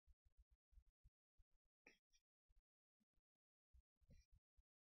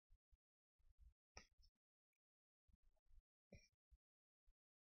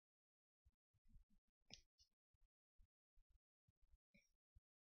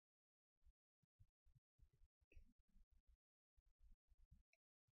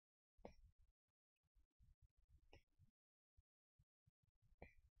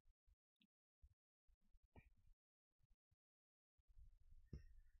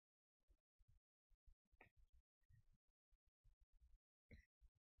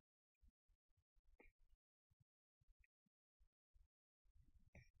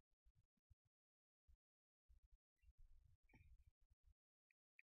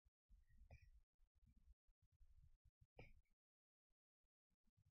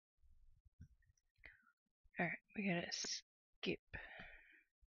 Alright, we gotta skip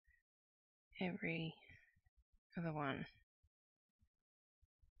every other one.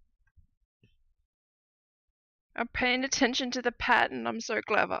 I'm paying attention to the pattern. I'm so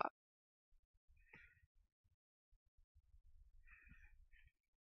clever.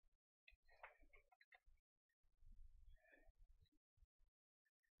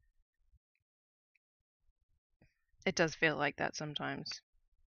 It does feel like that sometimes.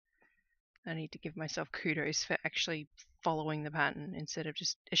 I need to give myself kudos for actually following the pattern instead of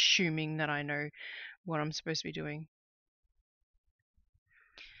just assuming that I know what I'm supposed to be doing.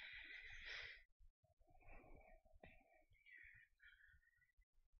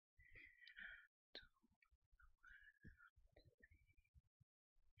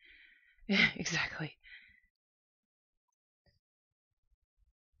 Yeah, exactly.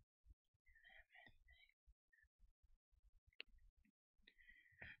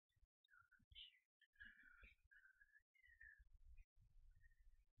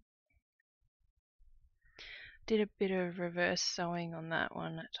 Did a bit of reverse sewing on that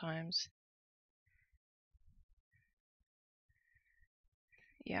one at times.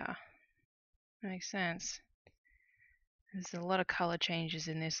 Yeah, makes sense. There's a lot of color changes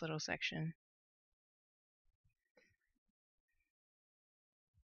in this little section.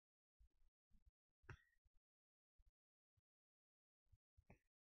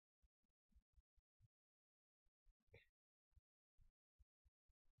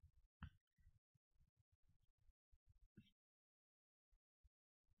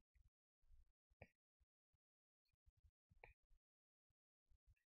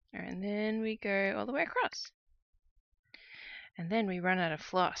 And then we go all the way across. And then we run out of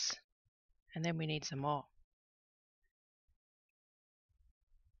floss. And then we need some more.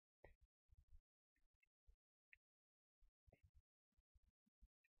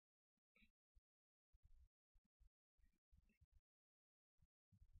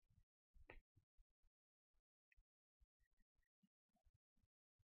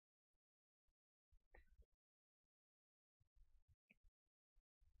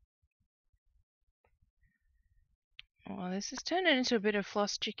 Well, this is turning into a bit of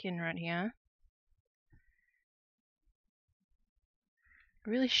floss chicken right here. I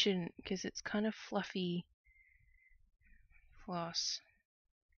really shouldn't because it's kind of fluffy floss.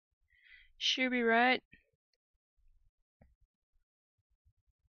 Should be right.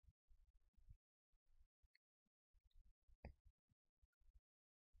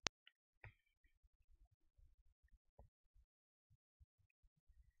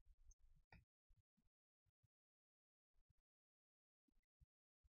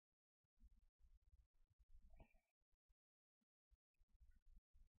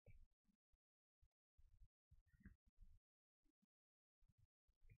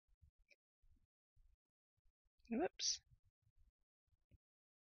 Whoops.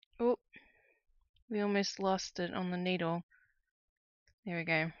 Oh, we almost lost it on the needle. There we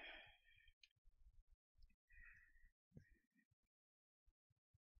go.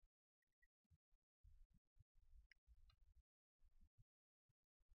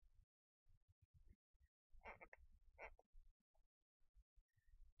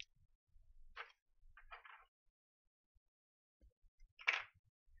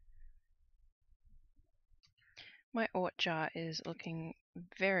 My ort jar is looking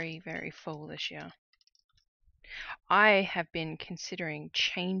very, very full this year. I have been considering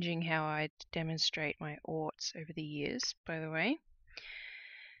changing how I demonstrate my orts over the years, by the way,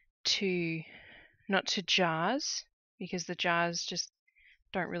 to not to jars, because the jars just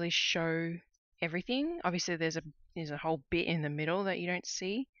don't really show everything. Obviously there's a whole bit in the middle that you don't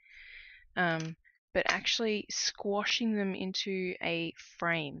see, but actually squashing them into a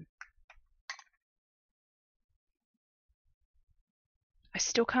frame. I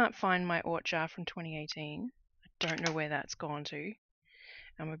still can't find my ort jar from 2018. I don't know where that's gone to.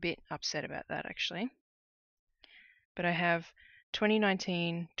 I'm a bit upset about that actually. But I have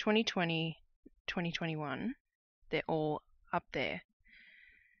 2019, 2020, 2021. They're all up there.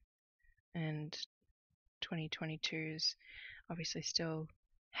 And 2022 is obviously still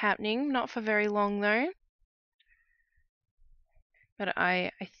happening. Not for very long though. But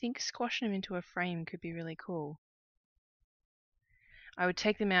I think squashing them into a frame could be really cool. I would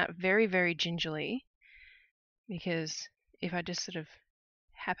take them out very, very gingerly, because if I just sort of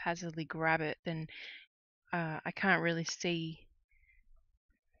haphazardly grab it, then I can't really see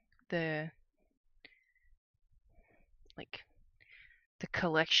the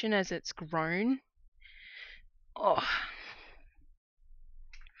collection as it's grown. Oh,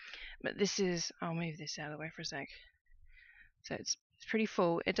 but this is, I'll move this out of the way for a sec. So it's pretty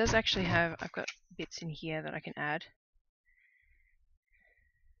full. It does actually have, I've got bits in here that I can add.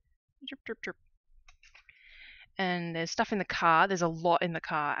 Drip, drip, drip. And there's stuff in the car. There's a lot in the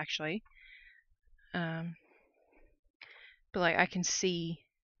car actually. But like I can see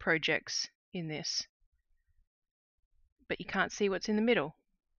projects in this, but you can't see what's in the middle.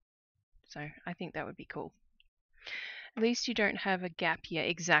 So I think that would be cool. At least you don't have a gap here.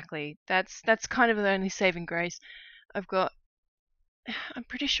 Exactly. That's kind of the only saving grace. I'm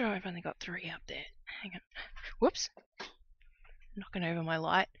pretty sure I've only got 3 up there. Hang on. Whoops. Knocking over my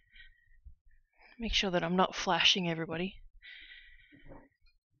light. Make sure that I'm not flashing everybody.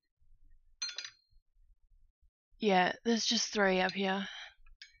 Yeah, there's just 3 up here.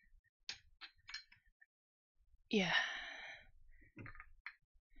 Yeah.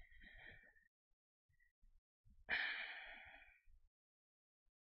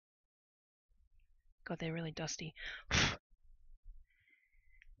 God, they're really dusty.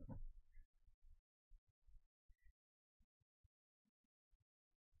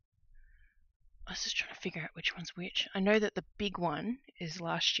 I was just trying to figure out which one's which. I know that the big one is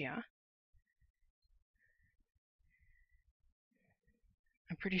last year.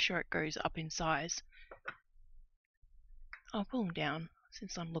 I'm pretty sure it goes up in size. I'll pull them down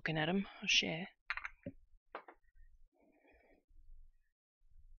since I'm looking at them. I'll share.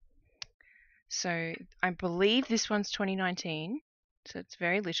 So I believe this one's 2019, so it's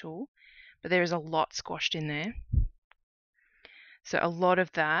very little, but there is a lot squashed in there. So a lot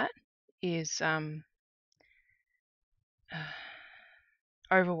of that is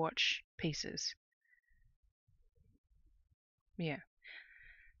Overwatch pieces. Yeah.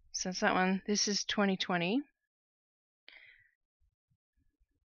 So that's that one. This is 2020.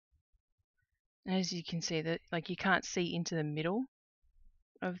 As you can see, that like you can't see into the middle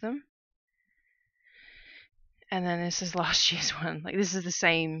of them. And then this is last year's one. Like this is the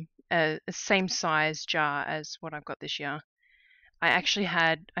same size jar as what I've got this year. I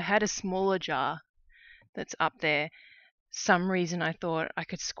had a smaller jar that's up there. Some reason I thought I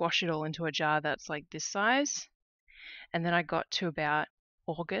could squash it all into a jar that's like this size. And then I got to about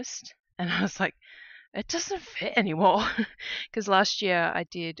August and I was like, it doesn't fit anymore. Because last year I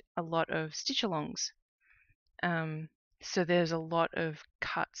did a lot of stitch alongs. So there's a lot of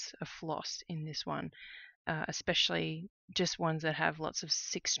cuts of floss in this one, especially just ones that have lots of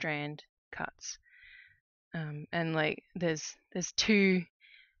 6-strand cuts. And like there's 2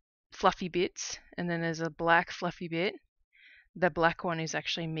 fluffy bits and then there's a black fluffy bit. The black one is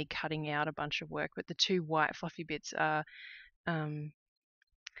actually me cutting out a bunch of work, but the 2 white fluffy bits are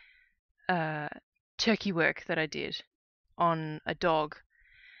turkey work that I did on a dog.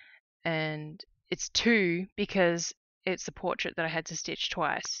 And it's 2 because it's a portrait that I had to stitch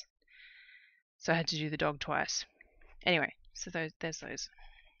twice. So I had to do the dog twice. Anyway, so there's those.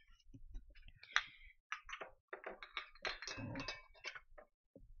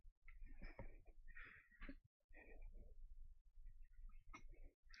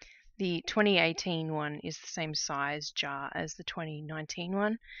 The 2018 one is the same size jar as the 2019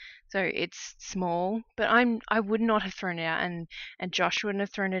 one, so it's small. But I would not have thrown it out, and Josh wouldn't have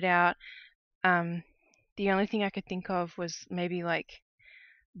thrown it out. The only thing I could think of was maybe like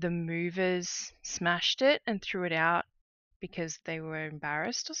the movers smashed it and threw it out because they were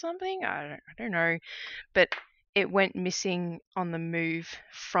embarrassed or something. I don't know, but it went missing on the move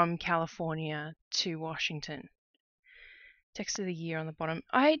from California to Washington. Text of the year on the bottom.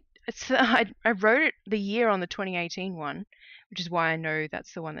 I wrote it the year on the 2018 one, which is why I know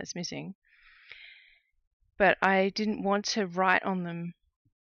that's the one that's missing. But I didn't want to write on them.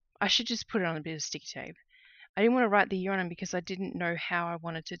 I should just put it on a bit of sticky tape. I didn't want to write the year on them because I didn't know how I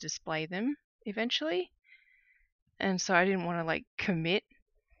wanted to display them eventually. And so I didn't want to like commit.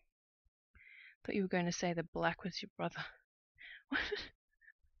 Thought you were going to say the black was your brother.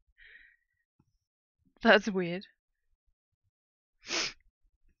 That's weird.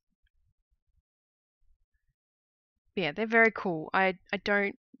 But yeah, they're very cool. I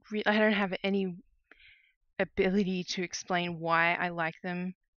don't have any ability to explain why I like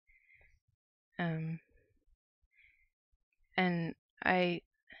them. And I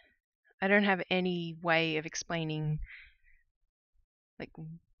don't have any way of explaining like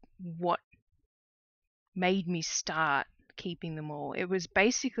what made me start keeping them all. It was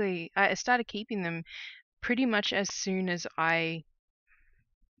basically I started keeping them pretty much as soon as I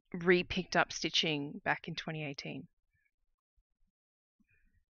re-picked up stitching back in 2018.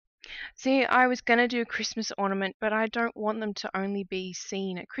 See, I was going to do a Christmas ornament, but I don't want them to only be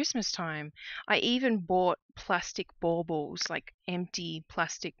seen at Christmas time. I even bought plastic baubles, like empty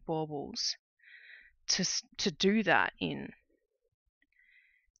plastic baubles, to do that in.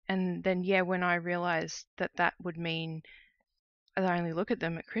 And then, yeah, when I realized that that would mean I only look at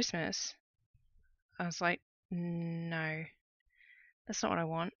them at Christmas, I was like, no, that's not what I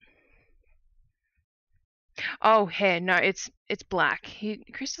want. Oh, hair. No, it's black.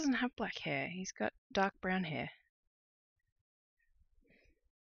 Chris doesn't have black hair. He's got dark brown hair.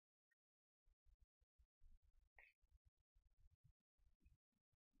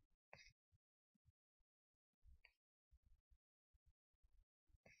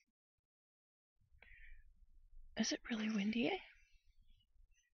 Is it really windy?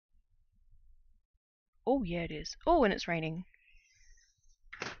 Oh, yeah, it is. Oh, and it's raining.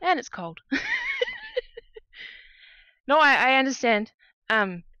 And it's cold. No, I understand.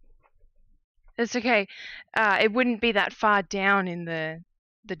 It's okay. It wouldn't be that far down in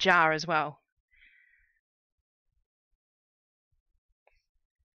the jar as well.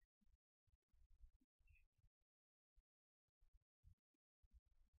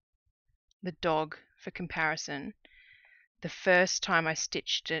 The dog, for comparison, the first time I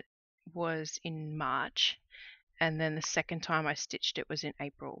stitched it was in March, and then the second time I stitched it was in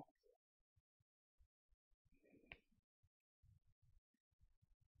April.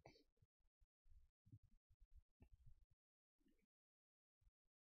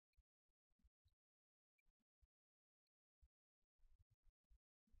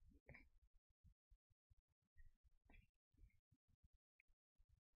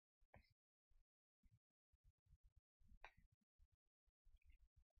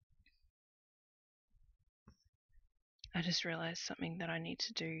 I just realized something that I need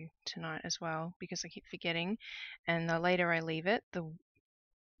to do tonight as well because I keep forgetting, and the later I leave it, the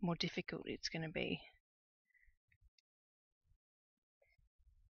more difficult it's going to be.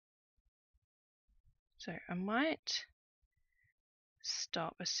 So I might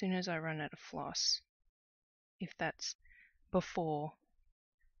stop as soon as I run out of floss, if that's before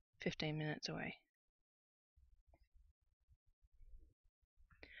 15 minutes away.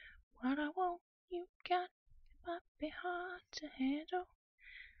 What I want, you got, it might be hard to handle.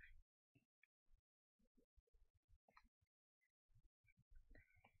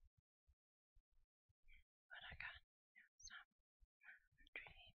 But I got some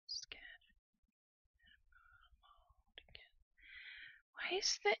dreams scattered all together. Why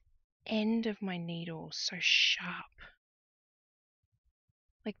is the end of my needle so sharp?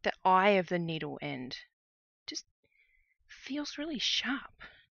 Like the eye of the needle end just feels really sharp.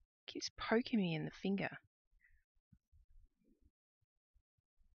 Keeps poking me in the finger.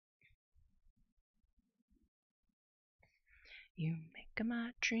 You make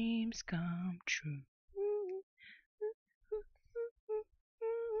my dreams come true.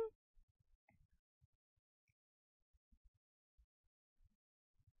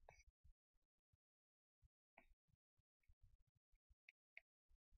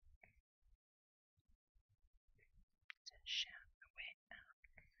 Shout away out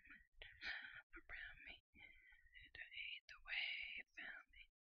around me. And I hate the way it found me.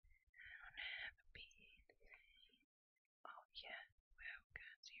 I'll never be the same. Oh yeah, well,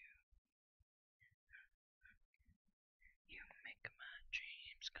 'cause you make my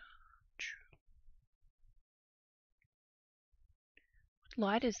dreams come true. What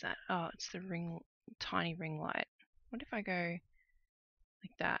light is that? Oh, it's the tiny ring light. What if I go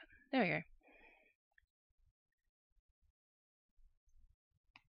like that? There we go.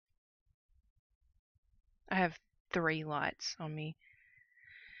 I have 3 lights on me.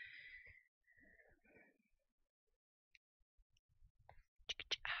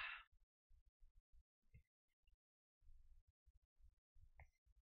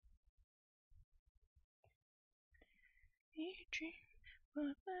 You dream, but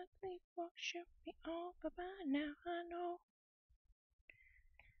likely what should be over by now. I know.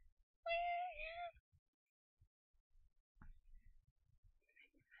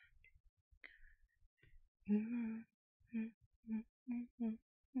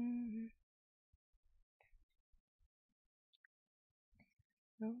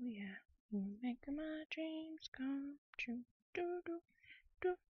 Oh yeah, you make my dreams come true. Do do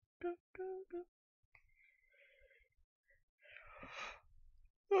do do do do.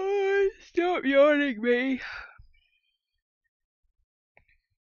 Oh, stop yawning me.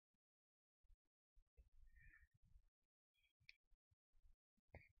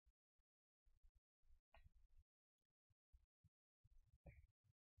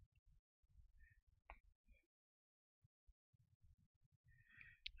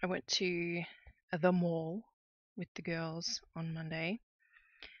 I went to the mall with the girls on Monday,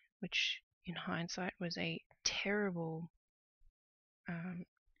 which in hindsight was a terrible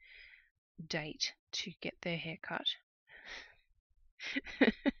date to get their hair cut.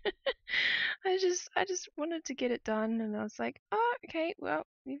 I just wanted to get it done, and I was like, oh, okay, well,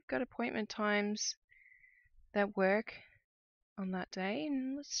 you've got appointment times that work on that day,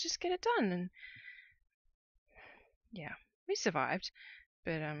 and let's just get it done. And yeah, we survived.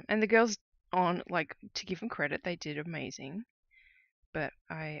 But and the girls, on, like, to give them credit, they did amazing. But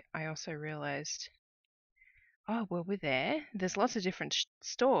I also realized, oh well, we're there. There's lots of different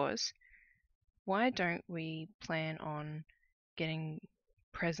stores. Why don't we plan on getting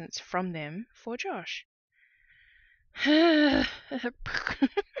presents from them for Josh? Yeah,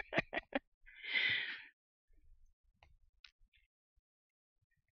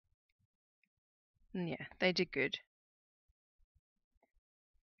 they did good.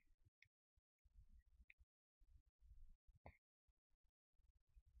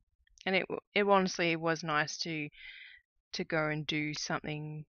 And it honestly was nice to go and do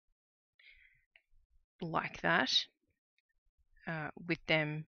something like that with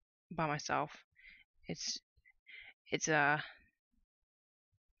them by myself. It's it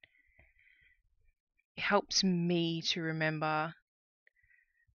helps me to remember,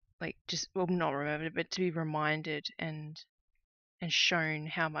 like, just, well, not remember, but to be reminded and shown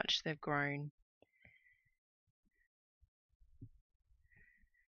how much they've grown.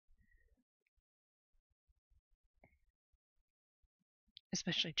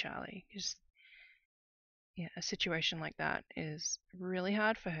 Especially Charlie, because yeah, a situation like that is really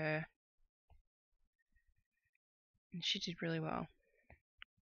hard for her, and she did really well,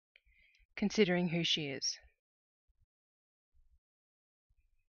 considering who she is.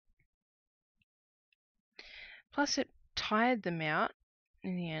 Plus, it tired them out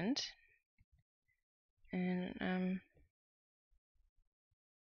in the end, and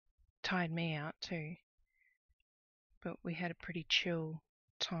tired me out too. But we had a pretty chill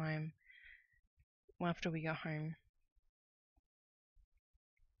time after we got home.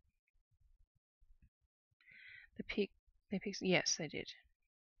 The pigs, yes, they did.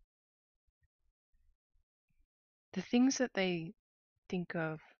 The things that they think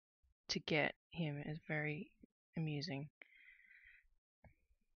of to get him is very amusing.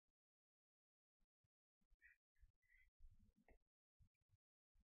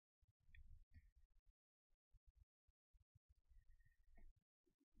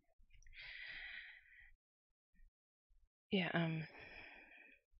 Yeah,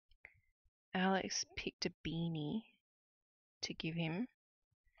 Alex picked a beanie to give him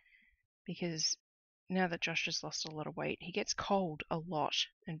because now that Josh has lost a lot of weight, he gets cold a lot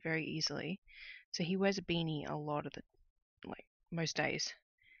and very easily. So he wears a beanie a lot of the, like, most days.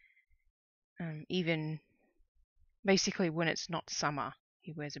 Even basically when it's not summer,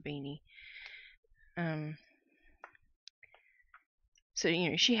 he wears a beanie. So,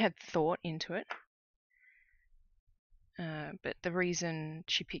 she had thought into it. But the reason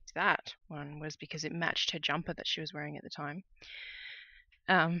she picked that one was because it matched her jumper that she was wearing at the time.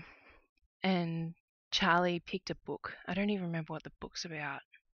 And Charlie picked a book. I don't even remember what the book's about,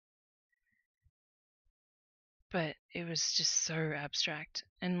 but it was just so abstract.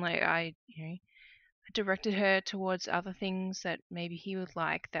 And, like, I directed her towards other things that maybe he would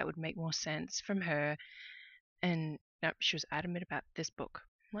like that would make more sense from her. And nope, she was adamant about this book.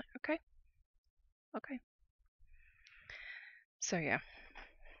 I'm like, okay. So yeah,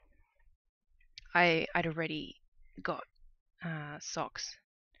 I'd already got socks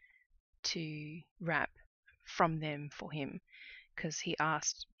to wrap from them for him, because he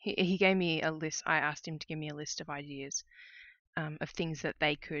gave me a list. I asked him to give me a list of ideas of things that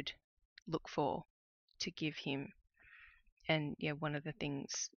they could look for to give him. And yeah, one of the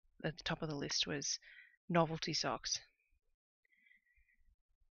things at the top of the list was novelty socks.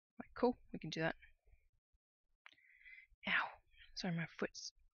 Like, cool, we can do that. Ow, sorry, my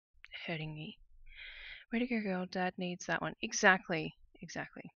foot's hurting me. Way to go, girl. Dad needs that one. Exactly.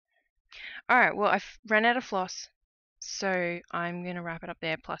 Alright, well, I've run out of floss, so I'm going to wrap it up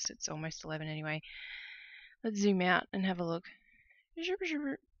there. Plus, it's almost 11 anyway. Let's zoom out and have a look. It's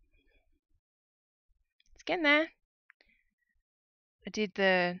getting there. I did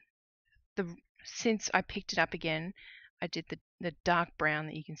the since I picked it up again, I did the dark brown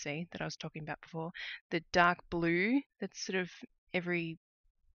that you can see that I was talking about before, the dark blue that's sort of everywhere,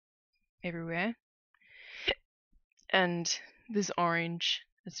 and this orange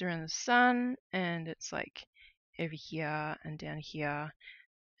that's around the sun, and it's like over here and down here,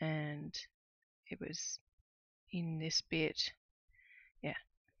 and it was in this bit, yeah.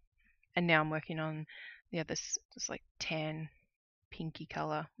 And now I'm working on the other, this like tan pinky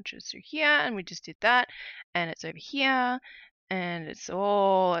color, which is through here, and we just did that, and it's over here, and it's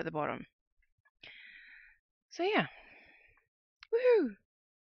all at the bottom. So yeah, woohoo!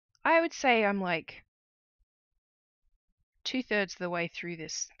 I would say I'm like 2/3 of the way through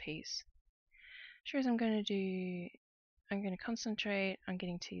this piece. Sure as I'm going to concentrate on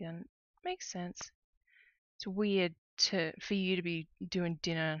getting tea done. Makes sense. It's weird for you to be doing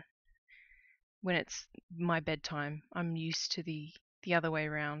dinner when it's my bedtime. I'm used to the other way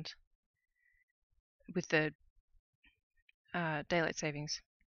around with the daylight savings.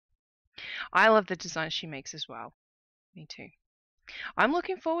 I love the design she makes as well. Me too. I'm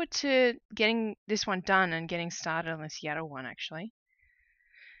looking forward to getting this one done and getting started on the Seattle one, actually.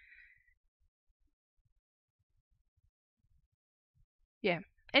 Yeah.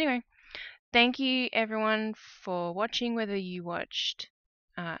 Anyway, thank you everyone for watching, whether you watched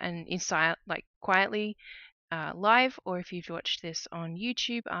and inside like quietly live, or if you've watched this on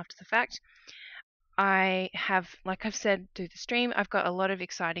YouTube after the fact. I have, like I've said through the stream, I've got a lot of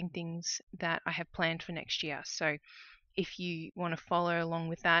exciting things that I have planned for next year. So if you want to follow along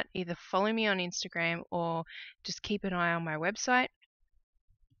with that, either follow me on Instagram or just keep an eye on my website.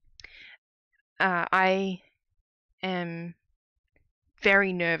 I am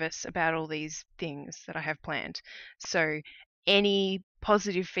very nervous about all these things that I have planned. So any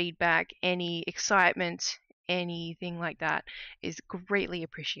positive feedback, any excitement, anything like that is greatly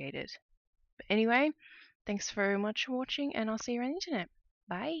appreciated. But anyway, thanks very much for watching, and I'll see you on the internet.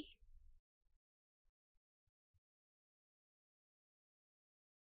 Bye.